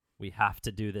 We have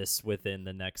to do this within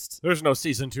the next... There's no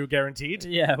season 2 guaranteed.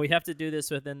 Yeah, we have to do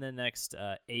this within the next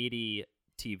 80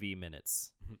 TV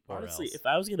minutes. Honestly, if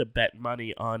I was going to bet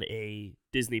money on a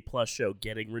Disney Plus show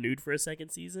getting renewed for a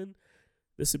second season,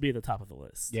 this would be at the top of the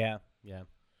list. Yeah.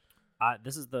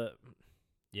 This is the...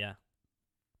 Yeah.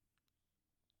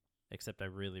 Except I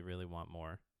really, really want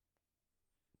more.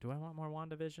 Do I want more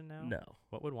WandaVision now? No.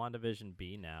 What would WandaVision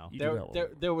be now?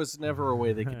 There was never a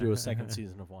way they could do a second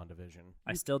season of WandaVision.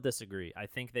 I still disagree. I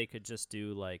think they could just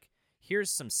do, like,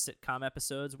 here's some sitcom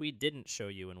episodes we didn't show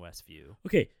you in Westview.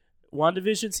 Okay,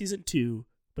 WandaVision Season 2,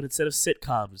 but instead of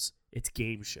sitcoms, it's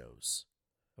game shows.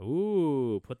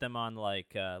 Ooh, put them on,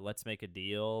 like, Let's Make a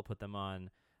Deal. Put them on...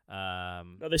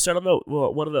 No, they start on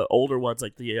one of the older ones,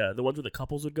 like the ones where the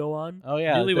couples would go on. Oh,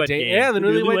 yeah. Newlywed Game. Yeah, the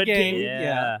Newlywed Game.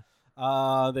 Yeah.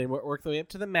 They work their way up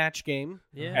to the match game.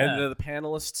 Yeah. And the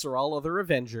panelists are all other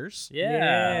Avengers.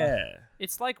 Yeah.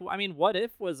 It's like, I mean, What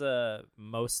If was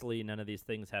mostly none of these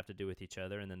things have to do with each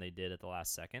other, and then they did at the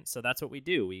last second. So that's what we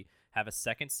do. We have a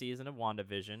second season of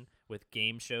WandaVision with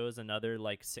game shows and other,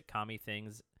 like, sitcom-y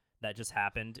things that just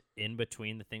happened in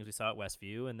between the things we saw at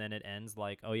Westview, and then it ends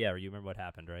like, oh, yeah, you remember what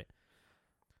happened, right?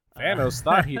 Thanos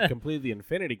thought he'd completed the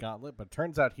Infinity Gauntlet, but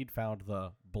turns out he'd found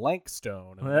the blank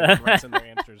stone, and then writes in their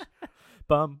answers.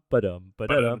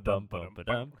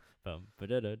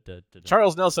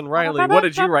 Charles Nelson Riley, what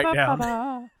did you write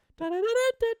down?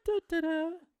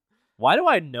 Why do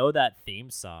I know that theme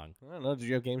song? I don't know. Did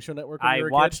you have Game Show Network when I you were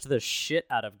a watched kid? the shit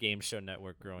out of Game Show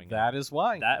Network growing up. That is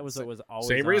why. That was what was always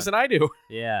Same on. reason I do.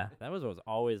 Yeah, that was what was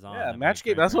always on. Yeah, at Match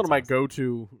my Game. That's one of my grandparents'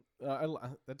 go-to.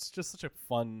 That's just such a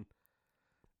fun.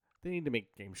 They need to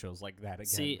make game shows like that again.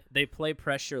 See, they play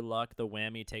Pressure Luck. The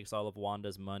whammy takes all of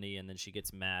Wanda's money, and then she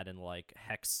gets mad and, like,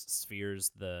 hex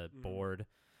spheres the board.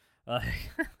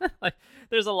 Like,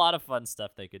 there's a lot of fun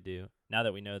stuff they could do now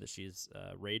that we know that she's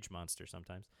a rage monster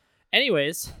sometimes.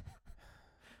 Anyways,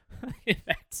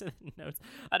 back to the notes.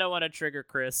 I don't want to trigger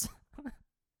Chris.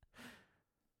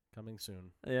 Coming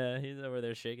soon. Yeah, he's over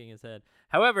there shaking his head.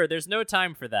 However, there's no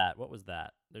time for that. What was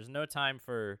that? There's no time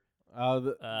for... I'm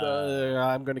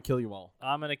going to kill you all.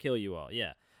 I'm going to kill you all,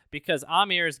 yeah. Because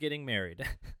Amir is getting married.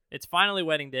 It's finally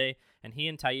wedding day, and he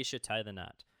and Taisha tie the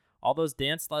knot. All those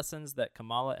dance lessons that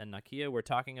Kamala and Nakia were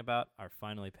talking about are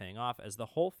finally paying off, as the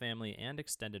whole family and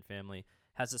extended family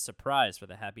has a surprise for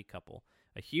the happy couple.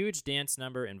 A huge dance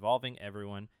number involving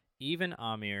everyone, even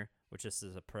Amir, which is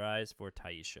a surprise for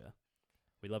Taisha.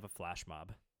 We love a flash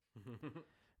mob.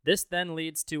 This then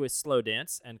leads to a slow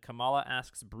dance, and Kamala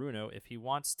asks Bruno if he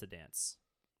wants to dance.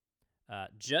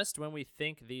 Just when we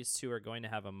think these two are going to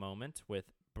have a moment with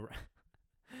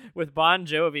with Bon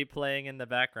Jovi playing in the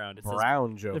background. It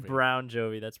Brown says, Jovi. Brown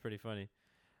Jovi. That's pretty funny.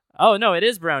 Oh, no, it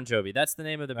is Brown Jovi. That's the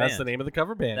name of the band. That's the name of the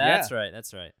cover band. That's yeah. right.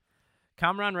 That's right.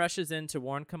 Kamran rushes in to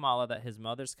warn Kamala that his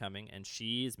mother's coming, and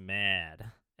she's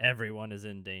mad. Everyone is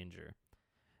in danger.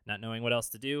 Not knowing what else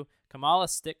to do, Kamala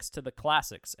sticks to the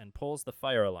classics and pulls the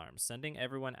fire alarm, sending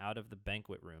everyone out of the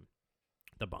banquet room.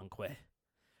 The banquet.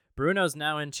 Bruno's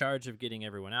now in charge of getting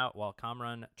everyone out, while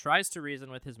Kamran tries to reason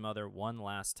with his mother one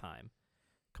last time.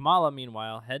 Kamala,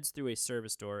 meanwhile, heads through a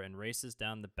service door and races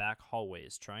down the back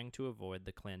hallways, trying to avoid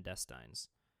the clandestines.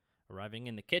 Arriving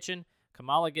in the kitchen,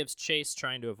 Kamala gives chase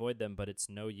trying to avoid them, but it's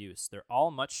no use. They're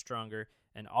all much stronger,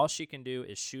 and all she can do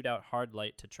is shoot out hard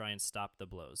light to try and stop the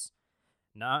blows.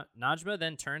 Najma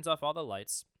then turns off all the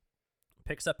lights,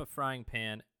 picks up a frying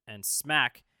pan, and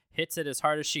smack, hits it as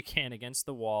hard as she can against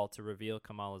the wall to reveal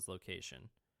Kamala's location.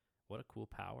 What a cool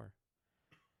power.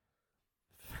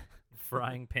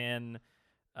 Frying pan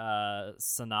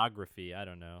sonography, I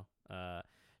don't know.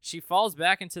 She falls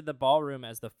back into the ballroom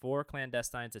as the 4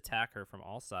 clandestines attack her from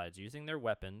all sides, using their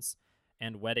weapons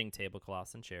and wedding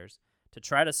tablecloths and chairs to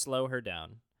try to slow her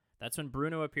down. That's when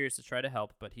Bruno appears to try to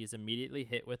help, but he's immediately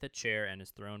hit with a chair and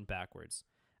is thrown backwards.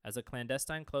 As a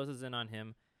clandestine closes in on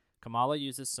him, Kamala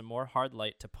uses some more hard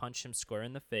light to punch him square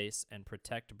in the face and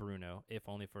protect Bruno, if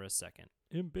only for a second.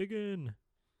 Embiggen!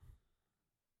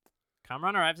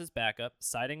 Kamran arrives as backup,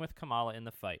 siding with Kamala in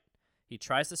the fight. He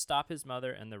tries to stop his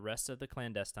mother and the rest of the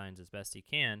clandestines as best he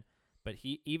can, but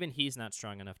he's not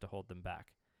strong enough to hold them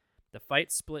back. The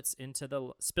fight spills into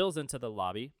the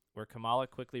lobby, where Kamala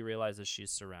quickly realizes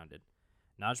she's surrounded.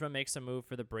 Najma makes a move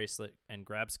for the bracelet and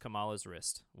grabs Kamala's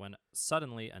wrist, when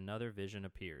suddenly another vision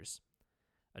appears.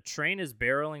 A train is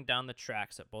barreling down the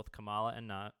tracks at both Kamala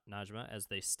and Najma as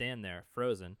they stand there,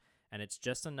 frozen, and it's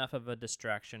just enough of a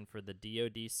distraction for the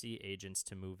DODC agents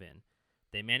to move in.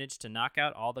 They manage to knock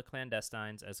out all the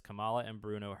clandestines as Kamala and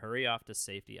Bruno hurry off to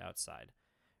safety outside.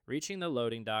 Reaching the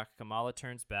loading dock, Kamala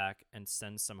turns back and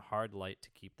sends some hard light to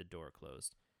keep the door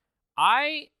closed.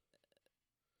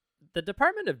 The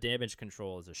Department of Damage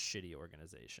Control is a shitty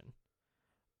organization.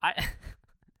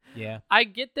 Yeah. I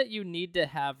get that you need to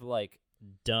have, like,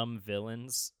 dumb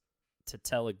villains to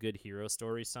tell a good hero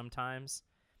story sometimes.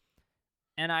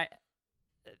 And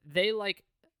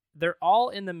they're all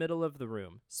in the middle of the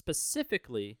room.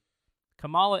 Specifically,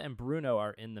 Kamala and Bruno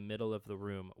are in the middle of the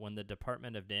room when the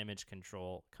Department of Damage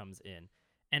Control comes in.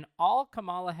 And all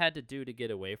Kamala had to do to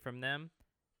get away from them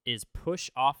is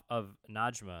push off of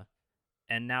Najma,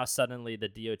 and now suddenly the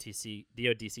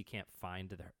DODC can't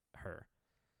find her.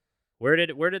 Where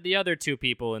did the other 2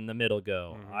 people in the middle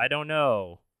go? Mm-hmm. I don't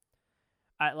know.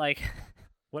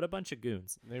 What a bunch of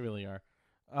goons. They really are.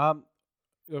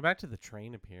 Go back to the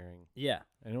train appearing. Yeah.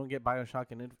 I don't get Bioshock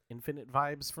and Infinite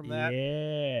vibes from that.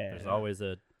 Yeah. There's always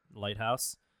a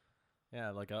lighthouse.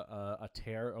 Yeah, like a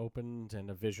tear opened and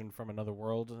a vision from another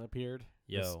world appeared.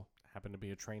 Yo. This happened to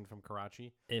be a train from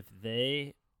Karachi. If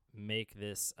they make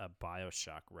this a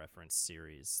Bioshock reference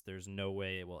series, there's no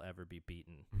way it will ever be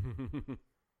beaten.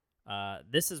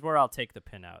 This is where I'll take the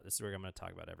pin out. This is where I'm going to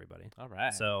talk about everybody. All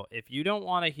right. So if you don't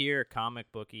want to hear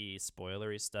comic booky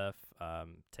spoilery stuff,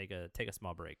 take a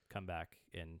small break. Come back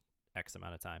in X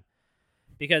amount of time,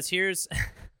 because here's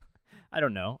I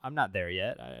don't know. I'm not there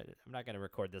yet. I'm not going to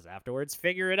record this afterwards.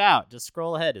 Figure it out. Just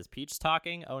scroll ahead. Is Peach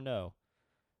talking? Oh no,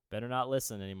 better not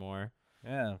listen anymore.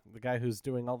 Yeah, the guy who's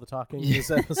doing all the talking in this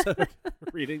episode,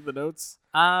 reading the notes.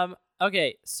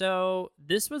 Okay, so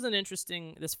this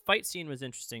fight scene was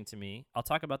interesting to me. I'll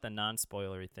talk about the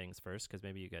non-spoilery things first, because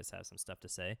maybe you guys have some stuff to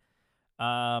say.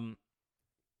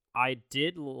 I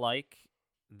did like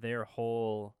their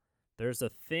whole, there's a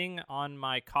thing on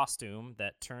my costume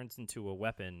that turns into a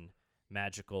weapon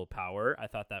magical power. I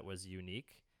thought that was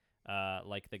unique.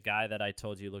 Like the guy that I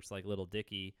told you looks like Little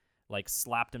Dicky, like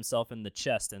slapped himself in the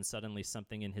chest and suddenly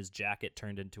something in his jacket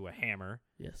turned into a hammer.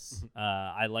 Yes.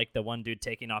 I like the one dude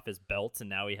taking off his belt and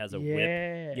now he has a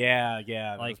whip. Yeah,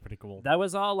 that Like, was pretty cool. That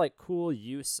was all like cool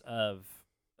use of,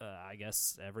 I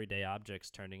guess, everyday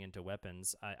objects turning into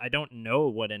weapons. I don't know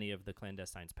what any of the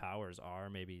clandestines' powers are.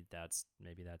 Maybe that's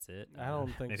it. I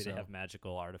don't think maybe so. they have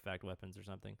magical artifact weapons or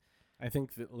something. I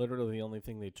think that literally the only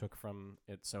thing they took from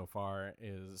it so far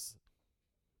is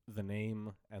the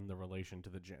name and the relation to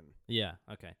the djinn. Yeah,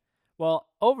 okay. Well,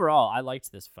 overall, I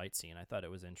liked this fight scene. I thought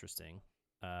it was interesting.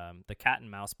 The cat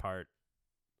and mouse part,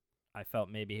 I felt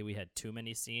maybe we had too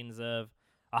many scenes of,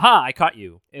 aha, I caught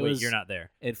you. Wait, you're not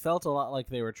there. It felt a lot like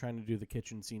they were trying to do the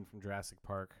kitchen scene from Jurassic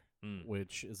Park, Mm.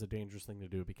 which is a dangerous thing to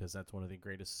do because that's one of the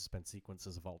greatest suspense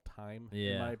sequences of all time, in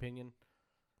Yeah. my opinion.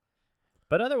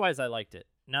 But otherwise, I liked it.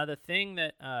 Now, the thing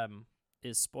that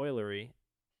is spoilery,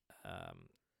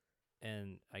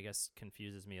 and I guess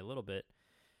confuses me a little bit,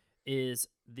 is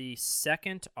the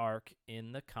second arc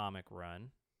in the comic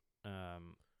run.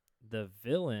 The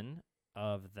villain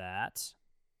of that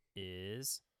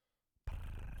is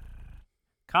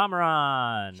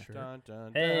Kamran. Dun, dun,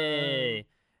 dun. Hey.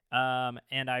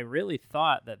 And I really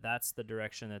thought that that's the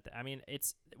direction that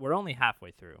we're only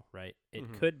halfway through, right? It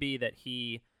Mhm. could be that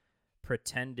he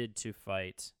pretended to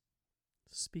fight.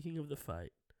 Speaking of the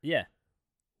fight, Yeah.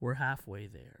 we're halfway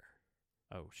there.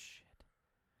 Oh shit.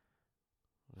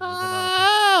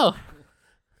 Oh!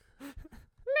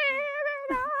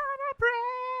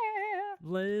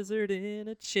 Blizzard in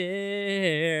a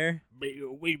chair. Yeah,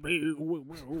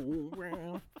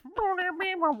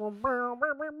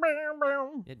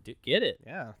 get it.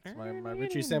 Yeah, it's my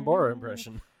Richie Sambora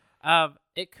impression.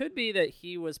 It could be that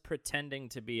he was pretending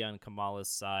to be on Kamala's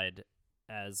side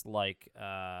as like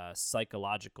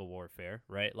psychological warfare,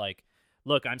 right? Like,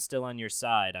 look, I'm still on your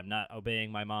side. I'm not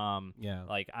obeying my mom. Yeah.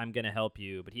 Like, I'm gonna help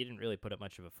you. But he didn't really put up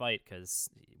much of a fight because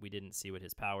we didn't see what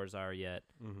his powers are yet,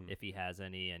 if he has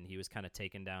any, and he was kind of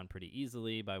taken down pretty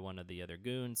easily by one of the other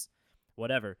goons.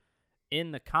 Whatever.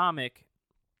 In the comic,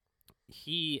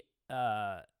 he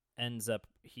ends up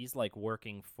he's like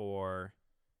working for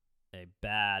a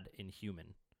bad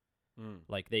Inhuman.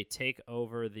 Like, they take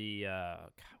over the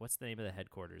what's the name of the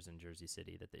headquarters in Jersey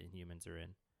City that the Inhumans are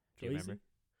in? Do you remember?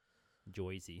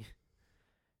 Joyzy.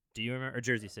 Do you remember? Or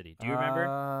Jersey City. Do you remember?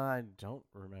 I don't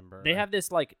remember. They have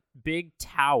this like big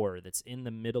tower that's in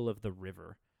the middle of the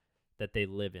river that they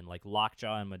live in. Like,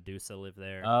 Lockjaw and Medusa live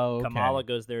there. Oh, okay. Kamala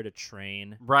goes there to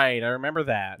train. Right, I remember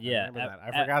that. Yeah, I remember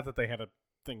that. I forgot that they had a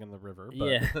thing in the river. But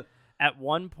Yeah. At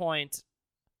one point,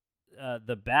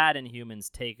 the bad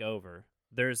Inhumans take over.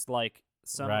 There's like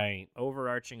some Right.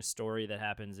 overarching story that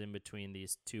happens in between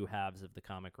these two halves of the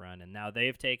comic run, and now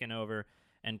they've taken over,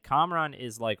 and Kamran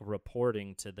is like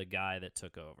reporting to the guy that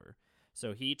took over.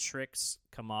 So he tricks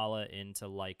Kamala into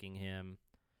liking him,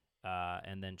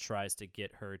 and then tries to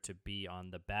get her to be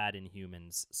on the bad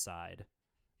Inhumans side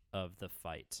of the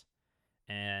fight.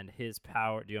 And his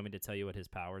power, do you want me to tell you what his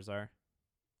powers are?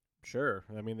 Sure.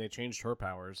 I mean, they changed her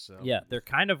powers. So. Yeah, they're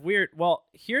kind of weird. Well,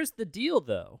 here's the deal,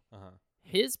 though. Uh-huh.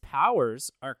 His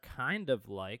powers are kind of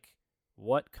like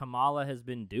what Kamala has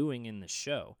been doing in the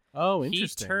show. Oh,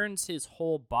 interesting. He turns his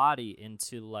whole body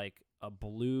into like a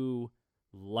blue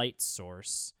light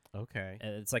source. Okay.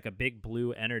 And it's like a big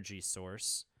blue energy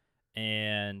source,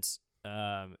 and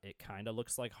it kind of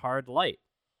looks like hard light.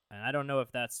 And I don't know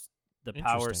if that's the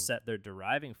power Interesting. set they're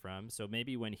deriving from. So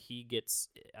maybe when he gets,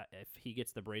 if he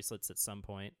gets the bracelets at some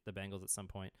point, the bangles at some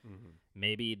point,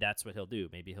 maybe that's what he'll do.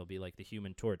 Maybe he'll be like the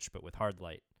Human Torch, but with hard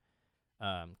light,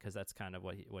 because that's kind of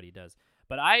what he does.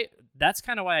 But that's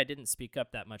kind of why I didn't speak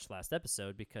up that much last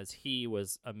episode, because he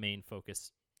was a main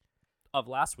focus of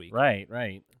last week. Right,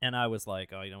 right. And I was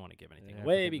like, oh, you don't want to give anything Yeah, I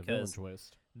away forgot the villain because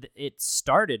twist. It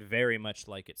started very much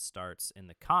like it starts in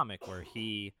the comic, where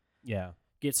he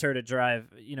gets her to drive.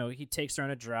 You know, he takes her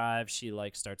on a drive. She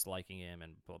like starts liking him,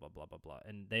 and blah blah blah blah blah.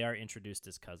 And they are introduced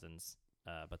as cousins,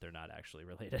 but they're not actually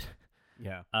related.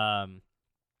 Yeah.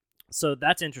 So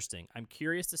that's interesting. I'm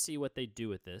curious to see what they do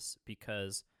with this,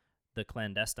 because the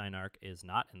clandestine arc is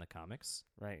not in the comics,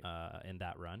 right? In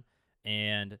that run,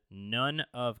 and none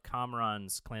of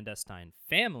Kamran's clandestine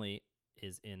family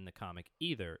is in the comic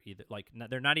either.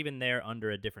 They're not even there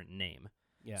under a different name.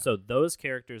 Yeah. So those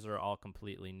characters are all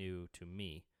completely new to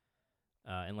me,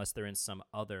 unless they're in some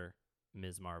other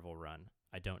Ms. Marvel run.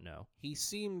 I don't know. He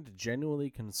seemed genuinely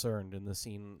concerned in the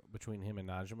scene between him and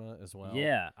Najma as well.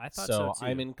 Yeah, I thought so too.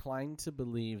 I'm inclined to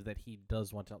believe that he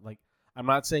does want to, like, I'm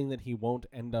not saying that he won't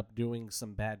end up doing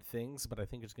some bad things, but I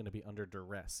think it's going to be under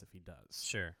duress if he does.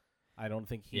 Sure. I don't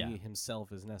think he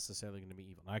himself is necessarily going to be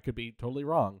evil. I could be totally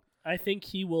wrong. I think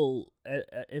he will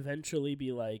eventually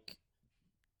be like,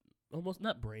 almost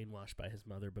not brainwashed by his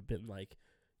mother, but been like,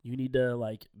 you need to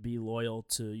like be loyal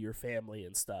to your family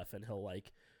and stuff, and he'll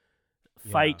like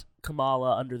fight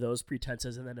Kamala under those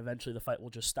pretenses, and then eventually the fight will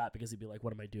just stop because he'd be like,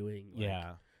 what am I doing? Like,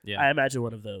 yeah. I imagine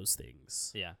one of those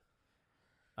things. Yeah.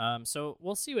 So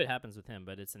we'll see what happens with him,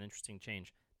 but it's an interesting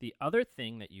change. The other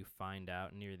thing that you find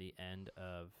out near the end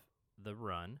of the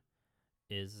run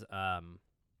is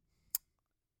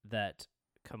that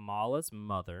Kamala's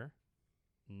mother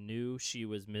knew she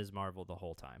was Ms. Marvel the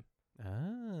whole time.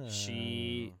 Ah.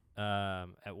 She,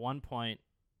 at one point,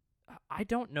 I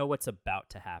don't know what's about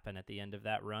to happen at the end of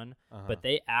that run, but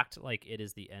they act like it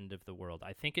is the end of the world.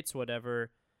 I think it's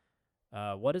whatever.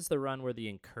 What is the run where the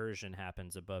incursion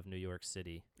happens above New York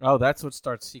City? Oh, that's what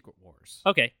starts Secret Wars.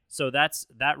 Okay, so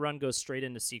that run goes straight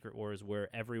into Secret Wars, where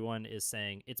everyone is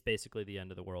saying it's basically the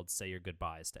end of the world. Say your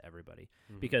goodbyes to everybody,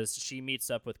 because she meets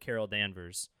up with Carol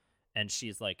Danvers, and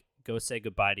she's like, "Go say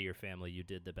goodbye to your family. You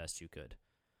did the best you could."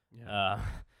 Yeah.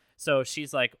 So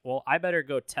she's like, "Well, I better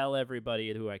go tell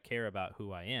everybody who I care about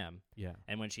who I am." Yeah.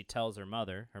 And when she tells her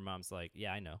mother, her mom's like,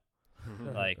 "Yeah, I know."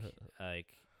 like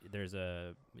there's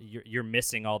you're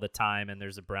missing all the time, and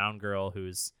there's a brown girl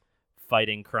who's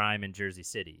fighting crime in Jersey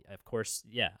City. Of course,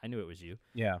 yeah, I knew it was you.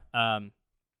 Yeah. And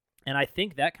I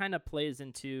think that kind of plays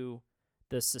into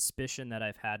the suspicion that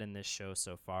I've had in this show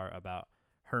so far about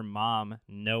her mom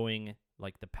knowing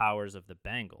like the powers of the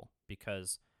bangle,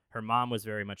 because her mom was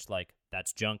very much like,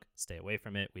 that's junk, stay away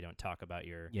from it. We don't talk about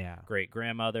your great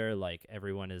grandmother. Like,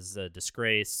 everyone is a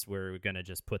disgrace. We're going to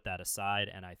just put that aside.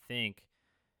 And I think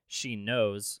she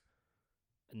knows,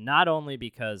 not only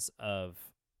because of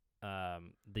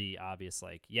the obvious,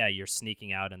 like, yeah, you're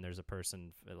sneaking out and there's a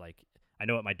person, like, I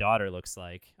know what my daughter looks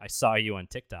like. I saw you on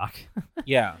TikTok.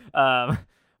 Yeah.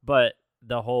 But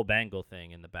the whole bangle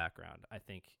thing in the background, I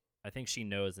think she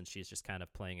knows, and she's just kind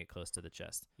of playing it close to the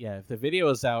chest. Yeah, if the video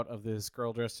is out of this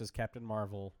girl dressed as Captain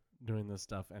Marvel doing this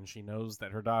stuff, and she knows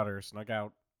that her daughter snuck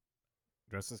out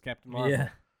dressed as Captain Marvel,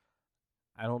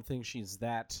 I don't think she's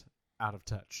that out of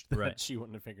touch that she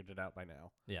wouldn't have figured it out by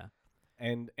now. Yeah.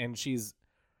 And she's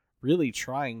really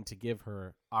trying to give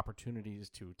her opportunities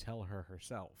to tell her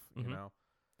herself, you know?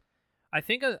 I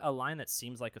think a line that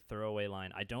seems like a throwaway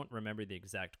line, I don't remember the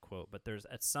exact quote, but there's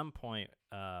at some point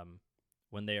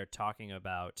when they are talking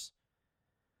about,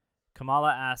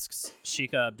 Kamala asks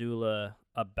Sheikha Abdullah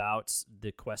about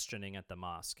the questioning at the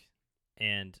mosque,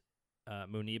 and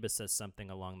Muniba says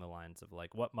something along the lines of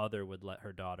like, what mother would let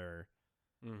her daughter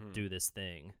do this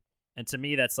thing? And to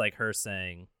me, that's like her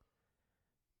saying,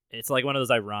 it's like one of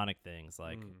those ironic things,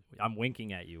 like, I'm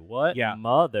winking at you. What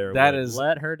mother would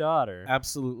let her daughter?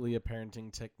 Absolutely a parenting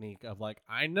technique of like,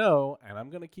 I know, and I'm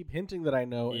going to keep hinting that I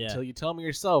know until you tell me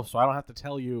yourself, so I don't have to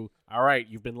tell you, all right,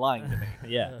 you've been lying to me.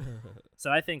 Yeah. So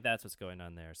I think that's what's going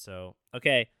on there. So,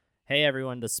 okay. Hey,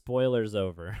 everyone, the spoiler's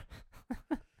over.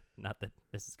 Not that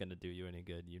this is going to do you any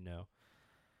good, you know.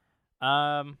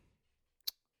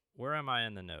 Where am I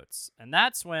in the notes? And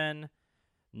that's when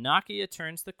Nakia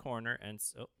turns the corner and...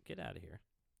 Oh, get out of here.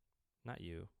 Not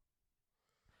you.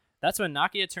 That's when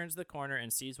Nakia turns the corner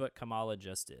and sees what Kamala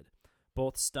just did.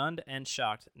 Both stunned and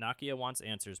shocked, Nakia wants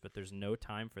answers, but there's no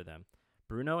time for them.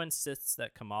 Bruno insists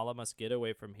that Kamala must get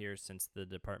away from here since the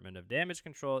Department of Damage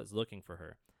Control is looking for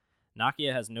her.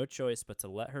 Nakia has no choice but to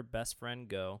let her best friend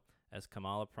go, as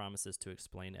Kamala promises to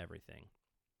explain everything.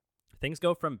 Things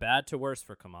go from bad to worse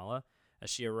for Kamala, as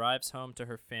she arrives home to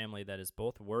her family that is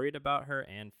both worried about her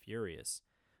and furious.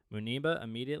 Muniba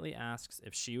immediately asks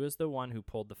if she was the one who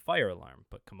pulled the fire alarm,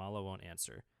 but Kamala won't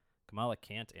answer. Kamala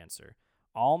can't answer.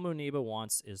 All Muniba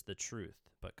wants is the truth,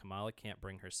 but Kamala can't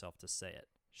bring herself to say it.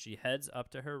 She heads up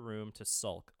to her room to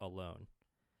sulk alone.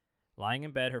 Lying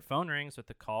in bed, her phone rings with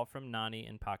a call from Nani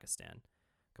in Pakistan.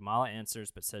 Kamala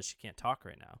answers but says she can't talk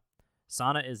right now.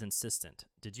 Sana is insistent.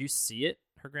 Did you see it?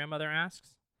 Her grandmother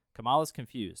asks. Kamala's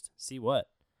confused. See what?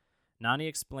 Nani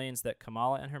explains that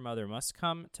Kamala and her mother must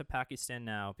come to Pakistan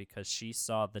now because she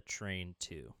saw the train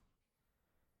too.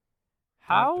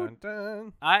 How? Dun,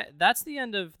 dun, dun. That's the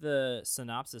end of the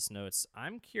synopsis notes.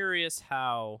 I'm curious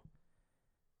how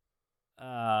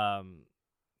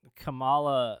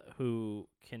Kamala, who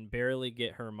can barely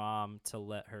get her mom to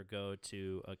let her go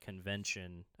to a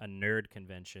convention, a nerd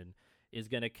convention, is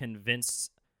going to convince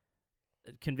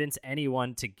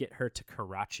anyone to get her to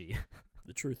Karachi.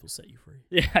 The truth will set you free.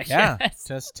 Yeah. Yes.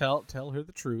 Just tell her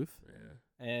the truth.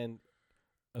 Yeah. And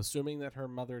assuming that her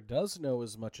mother does know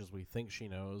as much as we think she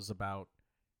knows about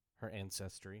her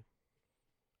ancestry,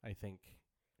 I think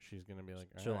she's going to be like,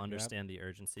 She'll "All right, understand the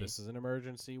urgency. this is an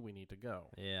emergency. We need to go."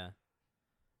 Yeah.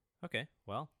 Okay.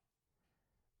 Well,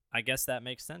 I guess that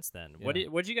makes sense then. Yeah.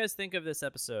 What do you guys think of this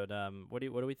episode? What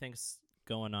do we think's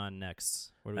going on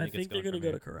next? Where do we I think they're going going to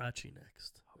to go to Karachi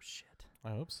next. Oh shit.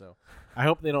 I hope so. I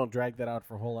hope they don't drag that out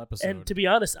for a whole episode. And to be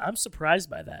honest, I'm surprised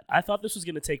by that. I thought this was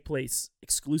going to take place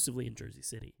exclusively in Jersey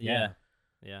City. Yeah.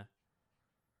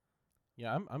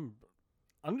 Yeah,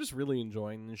 I'm just really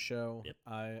enjoying this show. Yep.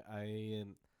 I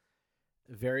am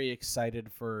very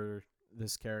excited for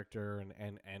this character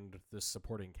and the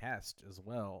supporting cast as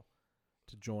well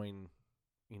to join,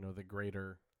 the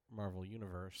greater Marvel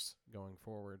universe going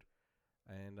forward.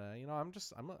 And I'm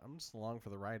just along for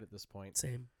the ride at this point.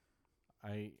 Same.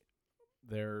 I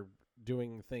they're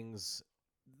doing things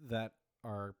that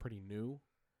are pretty new,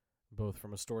 both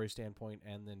from a story standpoint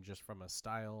and then just from a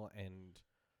style and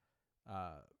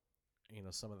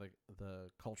some of the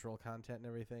cultural content and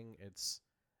everything. It's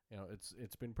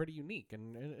it's been pretty unique,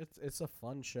 and it's a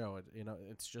fun show.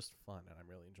 It's just fun, and I'm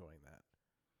really enjoying that.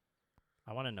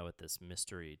 I want to know what this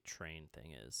mystery train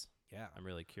thing is. Yeah, I'm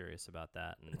really curious about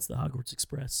that. And It's the Hogwarts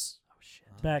Express. oh shit,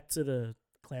 Back to the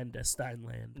clandestine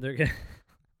land. they're gonna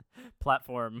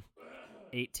platform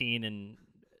 18 and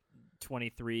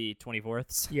 23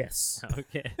 24ths. Yes.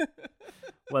 Okay.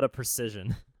 What a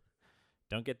precision.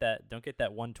 Don't get that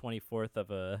 1/24th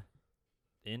of a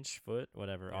inch, foot,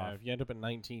 whatever off. If you end up at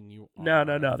 19, you No.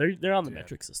 are They're on the dead.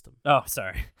 metric system. Oh,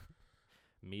 sorry.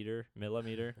 Meter,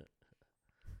 millimeter,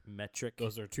 metric.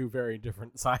 Those are two very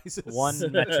different sizes. One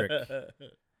metric.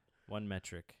 One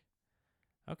metric.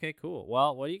 Okay, cool.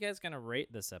 Well, what are you guys going to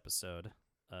rate this episode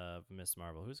of Miss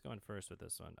Marvel? Who's going first with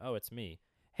this one? Oh, it's me.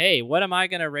 Hey, what am I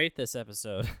going to rate this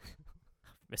episode of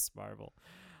Miss Marvel?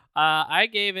 I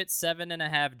gave it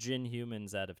 7.5 Gin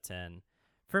Humans out of 10.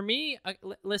 For me,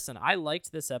 listen, I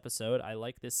liked this episode. I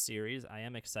like this series. I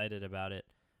am excited about it.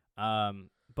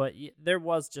 But there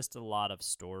was just a lot of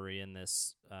story in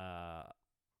this, a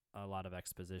lot of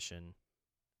exposition,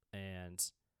 and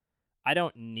I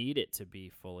don't need it to be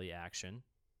fully action.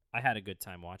 I had a good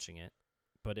time watching it,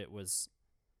 but it's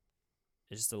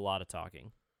just a lot of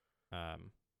talking.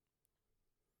 And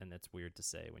that's weird to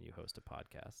say when you host a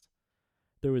podcast.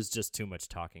 There was just too much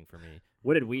talking for me.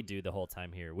 What did we do the whole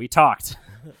time here? We talked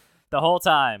the whole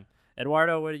time.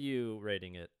 Eduardo, what are you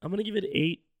rating it? I'm going to give it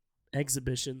 8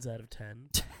 exhibitions out of 10.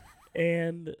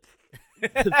 And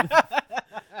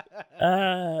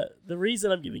the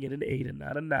reason I'm giving it an 8 and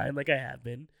not a 9 like I have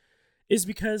been is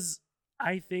because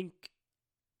I think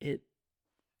it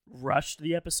rushed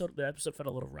the episode. The episode felt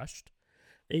a little rushed.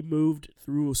 They moved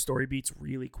through story beats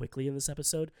really quickly in this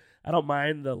episode. I don't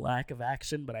mind the lack of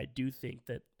action, but I do think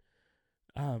that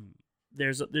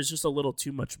there's just a little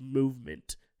too much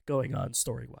movement going on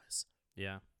story-wise.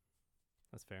 Yeah,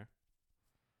 that's fair.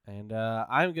 And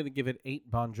I'm going to give it 8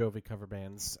 Bon Jovi cover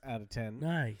bands out of 10.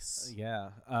 Nice. Yeah.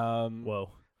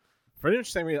 Whoa. For an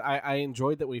interesting reason, I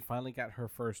enjoyed that we finally got her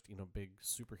first, big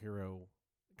superhero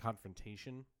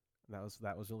confrontation.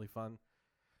 That was really fun.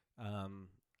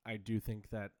 I do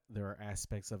think that there are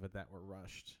aspects of it that were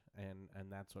rushed, and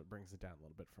that's what brings it down a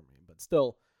little bit for me. But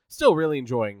still really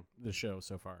enjoying the show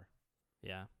so far.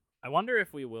 Yeah. I wonder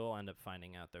if we will end up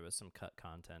finding out there was some cut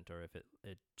content, or if it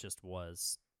just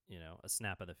was, a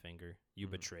snap of the finger. You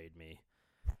betrayed me.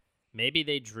 Maybe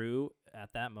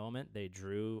at that moment, they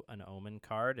drew an omen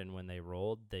card, and when they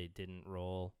rolled, they didn't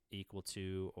roll equal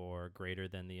to or greater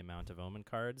than the amount of omen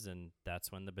cards, and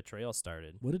that's when the betrayal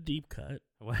started. What a deep cut.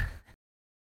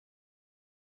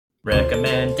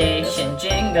 Recommendation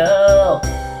jingle.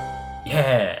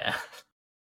 Yeah.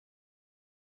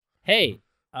 Hey,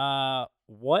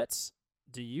 what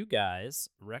do you guys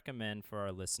recommend for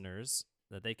our listeners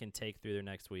that they can take through their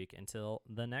next week until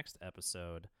the next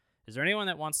episode? Is there anyone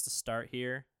that wants to start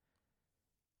here?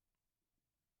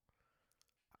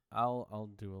 I'll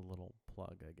do a little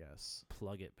plug, I guess.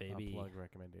 Plug it, baby. A plug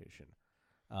recommendation.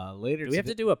 Later. Do we have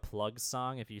to do a plug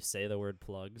song if you say the word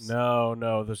plugs?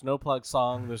 No. There's no plug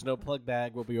song. There's no plug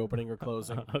bag. We'll be opening or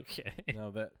closing. Okay.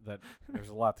 No, that there's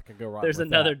a lot that can go wrong. There's with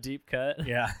another that. deep cut.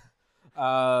 Yeah.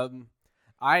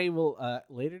 I will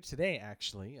later today.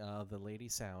 Actually, the Lady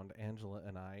Sound, Angela,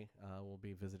 and I will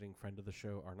be visiting friend of the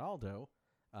show Arnaldo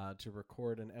to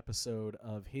record an episode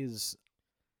of his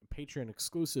Patreon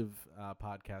exclusive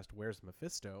podcast, Where's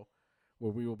Mephisto,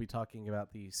 where we will be talking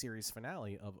about the series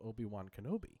finale of Obi-Wan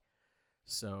Kenobi.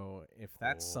 So if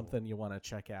that's something you want to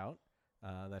check out,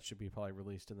 that should be probably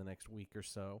released in the next week or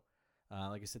so.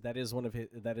 Like I said, that is one of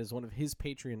his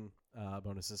Patreon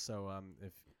bonuses. So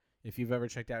if you've ever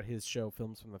checked out his show,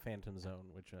 Films from the Phantom Zone,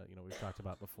 which we've talked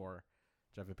about before,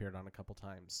 which I've appeared on a couple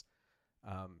times.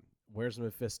 Where's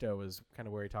Mephisto is kind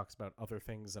of where he talks about other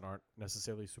things that aren't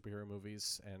necessarily superhero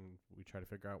movies, and we try to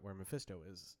figure out where Mephisto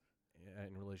is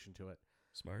in relation to it.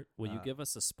 Smart. Will you give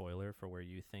us a spoiler for where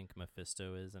you think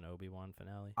Mephisto is in Obi-Wan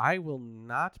finale? I will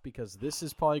not, because this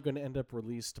is probably going to end up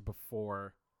released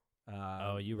before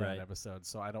you that right. episode,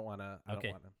 so I don't want to.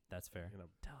 Okay, that's fair.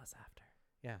 Tell us after.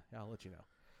 Yeah, I'll let you know.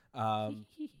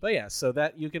 But yeah, so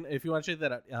that you can, if you want to check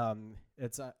that out,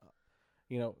 it's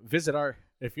visit our.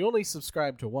 If you only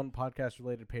subscribe to one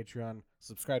podcast-related Patreon,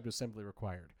 subscribe to Assembly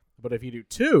Required. But if you do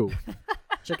 2,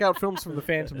 check out Films from the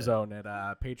Phantom Zone at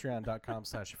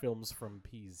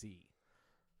patreon.com/filmsfrompz.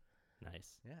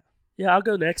 Nice. Yeah. Yeah, I'll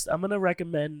go next. I'm going to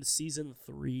recommend Season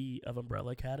 3 of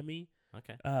Umbrella Academy.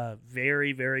 Okay.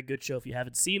 Very, very good show. If you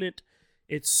haven't seen it,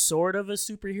 it's sort of a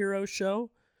superhero show,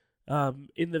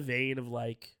 in the vein of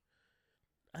like,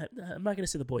 I'm not gonna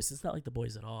say The Boys. It's not like The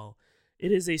Boys at all.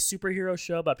 It is a superhero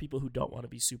show about people who don't want to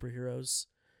be superheroes.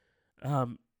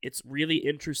 It's really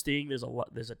interesting.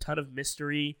 There's a ton of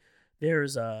mystery.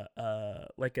 There's a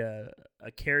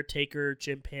caretaker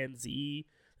chimpanzee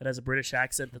that has a British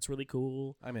accent that's really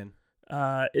cool. I'm in.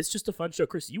 It's just a fun show.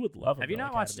 Chris, you would love it. Have you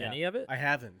not watched any of it? I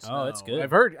haven't. Oh, it's good.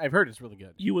 I've heard it's really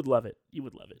good. You would love it. You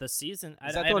would love it. The season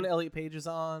Is that the one Elliot Page is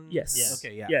on? Yes. Yes.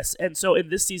 Okay, yeah. Yes. And so in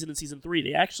this season, in season 3,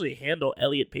 they actually handle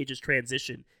Elliot Page's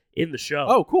transition in the show.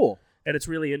 Oh, cool. And it's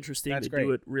really interesting. That's They great.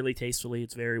 do it really tastefully.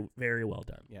 It's very, very well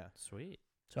done. Yeah. Sweet.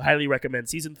 So highly recommend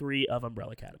season 3 of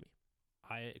Umbrella Academy.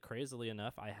 Crazily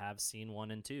enough, I have seen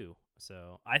 1 and 2.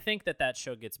 So I think that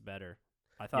show gets better.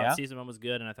 I thought season 1 was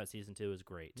good, and I thought season 2 was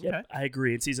great. Yep, I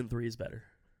agree. And season 3 is better.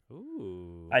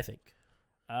 Ooh. I think.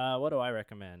 What do I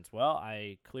recommend? Well,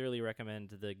 I clearly recommend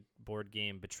the board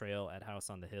game Betrayal at House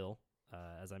on the Hill,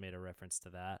 as I made a reference to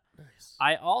that. Nice.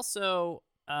 I also,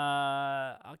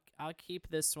 I'll keep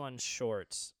this one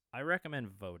short. I recommend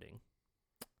voting.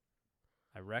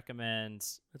 I recommend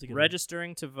That's a good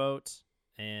registering to vote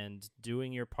and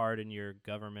doing your part in your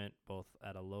government, both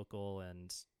at a local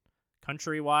and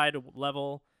countrywide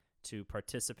level, to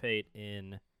participate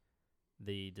in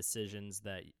the decisions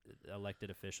that elected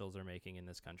officials are making in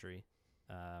this country,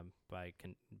 by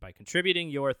contributing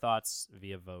your thoughts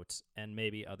via vote and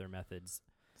maybe other methods.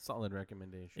 Solid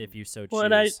recommendation. If you so choose. Well,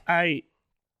 and I'm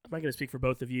not going to speak for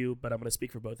both of you, but I'm going to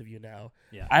speak for both of you now.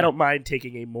 Yeah. I don't mind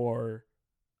taking a more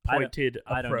pointed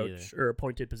I don't approach or a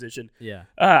pointed position. Yeah.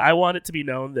 I want it to be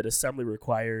known that Assembly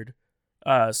Required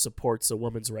supports a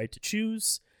woman's right to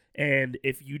choose. And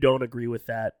if you don't agree with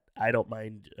that, I don't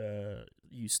mind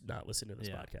you not listening to this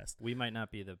podcast. We might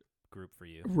not be the group for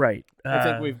you. Right. I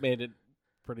think we've made it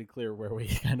pretty clear where we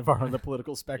kind of are on the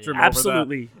political spectrum.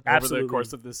 Absolutely. Over the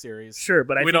course of this series. Sure,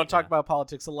 but we don't talk about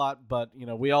politics a lot, but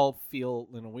we all feel,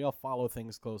 we all follow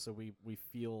things closer. We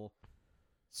feel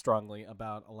strongly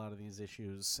about a lot of these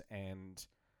issues, and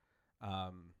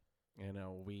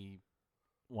we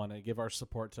want to give our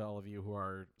support to all of you who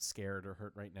are scared or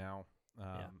hurt right now.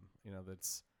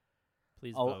 That's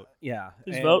please vote. Yeah,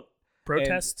 please vote.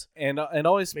 Protest and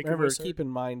always Make remember, keep in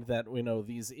mind that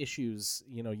these issues.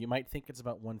 You might think it's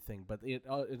about one thing, but it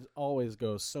always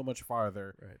goes so much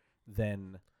farther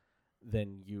than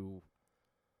you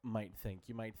might think.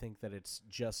 You might think that it's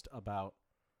just about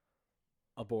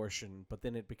abortion, but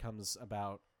then it becomes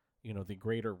about the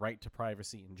greater right to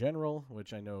privacy in general,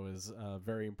 which I know is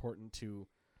very important to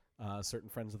certain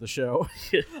friends of the show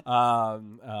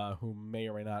who may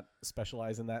or may not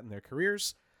specialize in that in their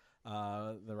careers.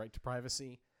 The right to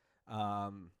privacy,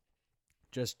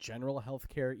 just general health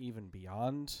care, even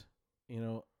beyond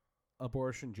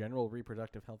abortion, general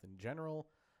reproductive health in general.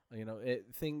 I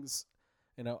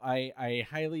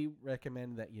highly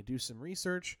recommend that you do some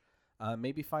research.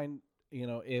 Maybe find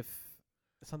if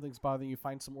something's bothering you,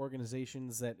 find some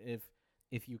organizations that if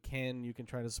you can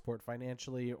try to support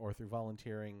financially or through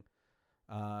volunteering,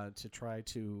 to try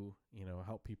to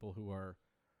help people who are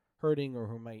hurting or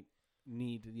who might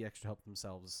need the extra help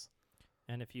themselves.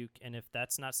 And if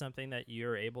that's not something that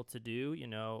you're able to do,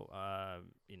 no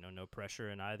pressure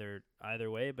in either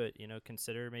way, but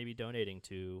consider maybe donating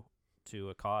to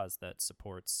a cause that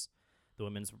supports the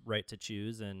women's right to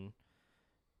choose and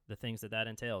the things that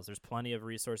entails. There's plenty of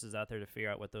resources out there to figure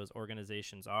out what those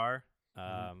organizations are.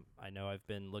 I know I've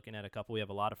been looking at a couple. We have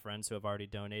a lot of friends who have already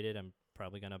donated. I'm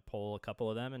probably going to poll a couple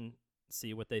of them and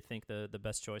see what they think the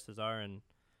best choices are. And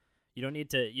you don't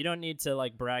need to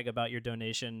like brag about your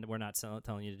donation. We're not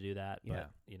telling you to do that. But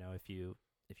if you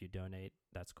donate,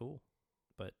 that's cool.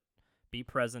 But be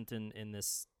present in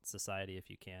this society if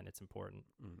you can. It's important.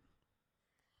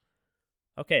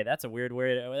 Okay, that's a weird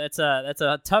word. That's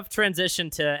a tough transition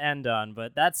to end on,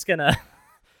 but that's gonna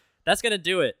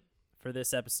do it for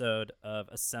this episode of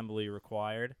Assembly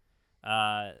Required.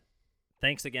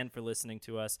 Thanks again for listening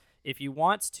to us. If you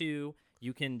want to,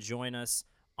 you can join us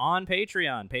on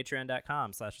Patreon,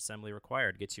 patreon.com/Assembly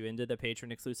Required. Gets you into the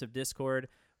patron-exclusive Discord,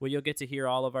 where you'll get to hear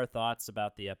all of our thoughts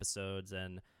about the episodes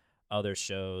and other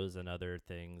shows and other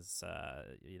things.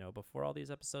 Before all these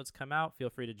episodes come out, feel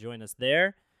free to join us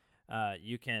there.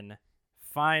 You can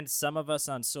find some of us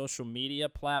on social media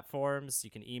platforms.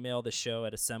 You can email the show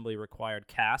at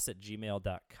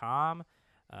assemblyrequiredcast@gmail.com.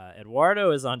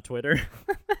 Eduardo is on Twitter.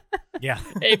 Yeah.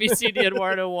 ABCD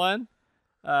Eduardo1.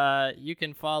 You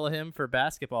can follow him for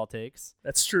basketball takes.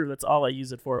 That's true. That's all I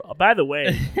use it for. By the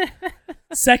way,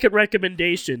 Second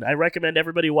recommendation. I recommend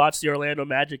everybody watch the Orlando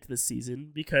Magic this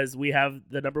season because we have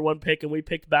the number 1 pick and we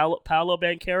picked Paolo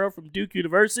Banchero from Duke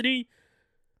University.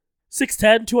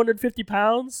 6'10", 250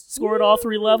 pounds, scored all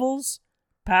 3 levels.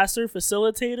 Passer,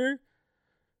 facilitator.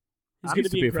 He's going to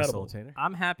be incredible.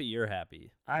 I'm happy you're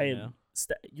happy. I am.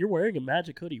 You're wearing a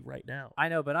Magic hoodie right now. I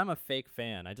know, but I'm a fake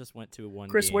fan. I just went to one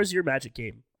Chris, game. where's your Magic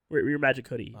game? Your Magic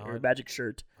hoodie or Magic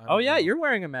shirt? Oh, yeah, you're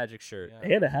wearing a Magic shirt.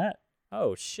 Yeah. And a hat.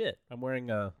 Oh, shit. I'm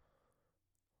wearing a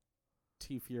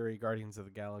T-Fury Guardians of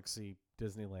the Galaxy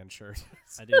Disneyland shirt.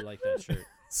 I do like that shirt.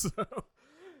 So,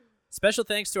 special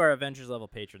thanks to our Avengers level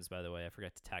patrons, by the way. I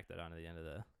forgot to tack that on at the end of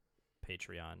the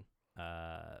Patreon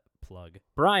plug.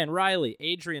 Brian, Riley,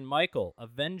 Adrian, Michael,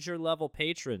 Avenger level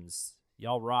patrons.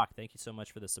 Y'all rock. Thank you so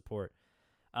much for the support.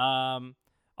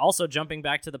 Also, jumping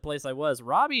back to the place I was,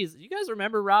 Robbie's. You guys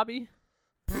remember Robbie?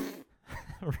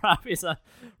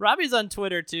 Robbie's on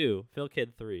Twitter too,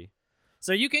 PhilKid3.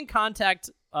 So you can contact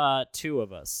 2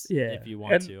 of us if you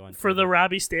want to. On for the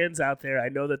Robbie stands out there, I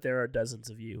know that there are dozens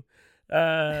of you.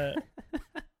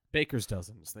 Baker's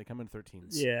dozens. They come in 13s.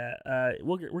 Yeah,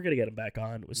 we're gonna get him back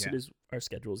on as soon as our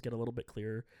schedules get a little bit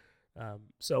clearer.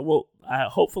 So we'll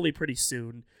hopefully pretty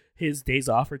soon. His days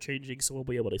off are changing, so we'll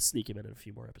be able to sneak him in a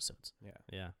few more episodes.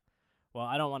 Yeah. Well,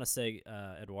 I don't want to say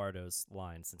Eduardo's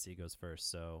line since he goes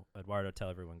first. So Eduardo, tell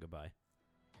everyone goodbye.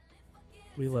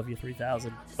 We love you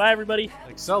 3000. Bye, everybody.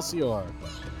 Excelsior.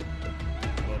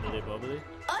 Bubbly, bubbly.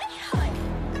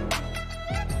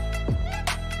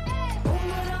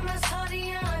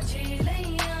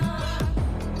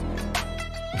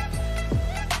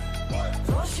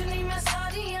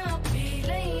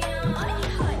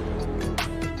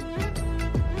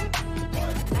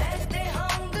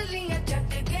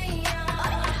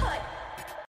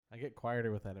 I get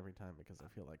quieter with that every time because I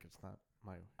feel like it's not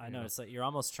my. I know, it's like you're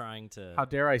almost trying to. How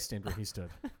dare I stand where he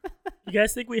stood? You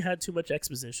guys think we had too much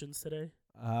expositions today?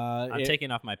 I'm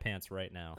taking off my pants right now.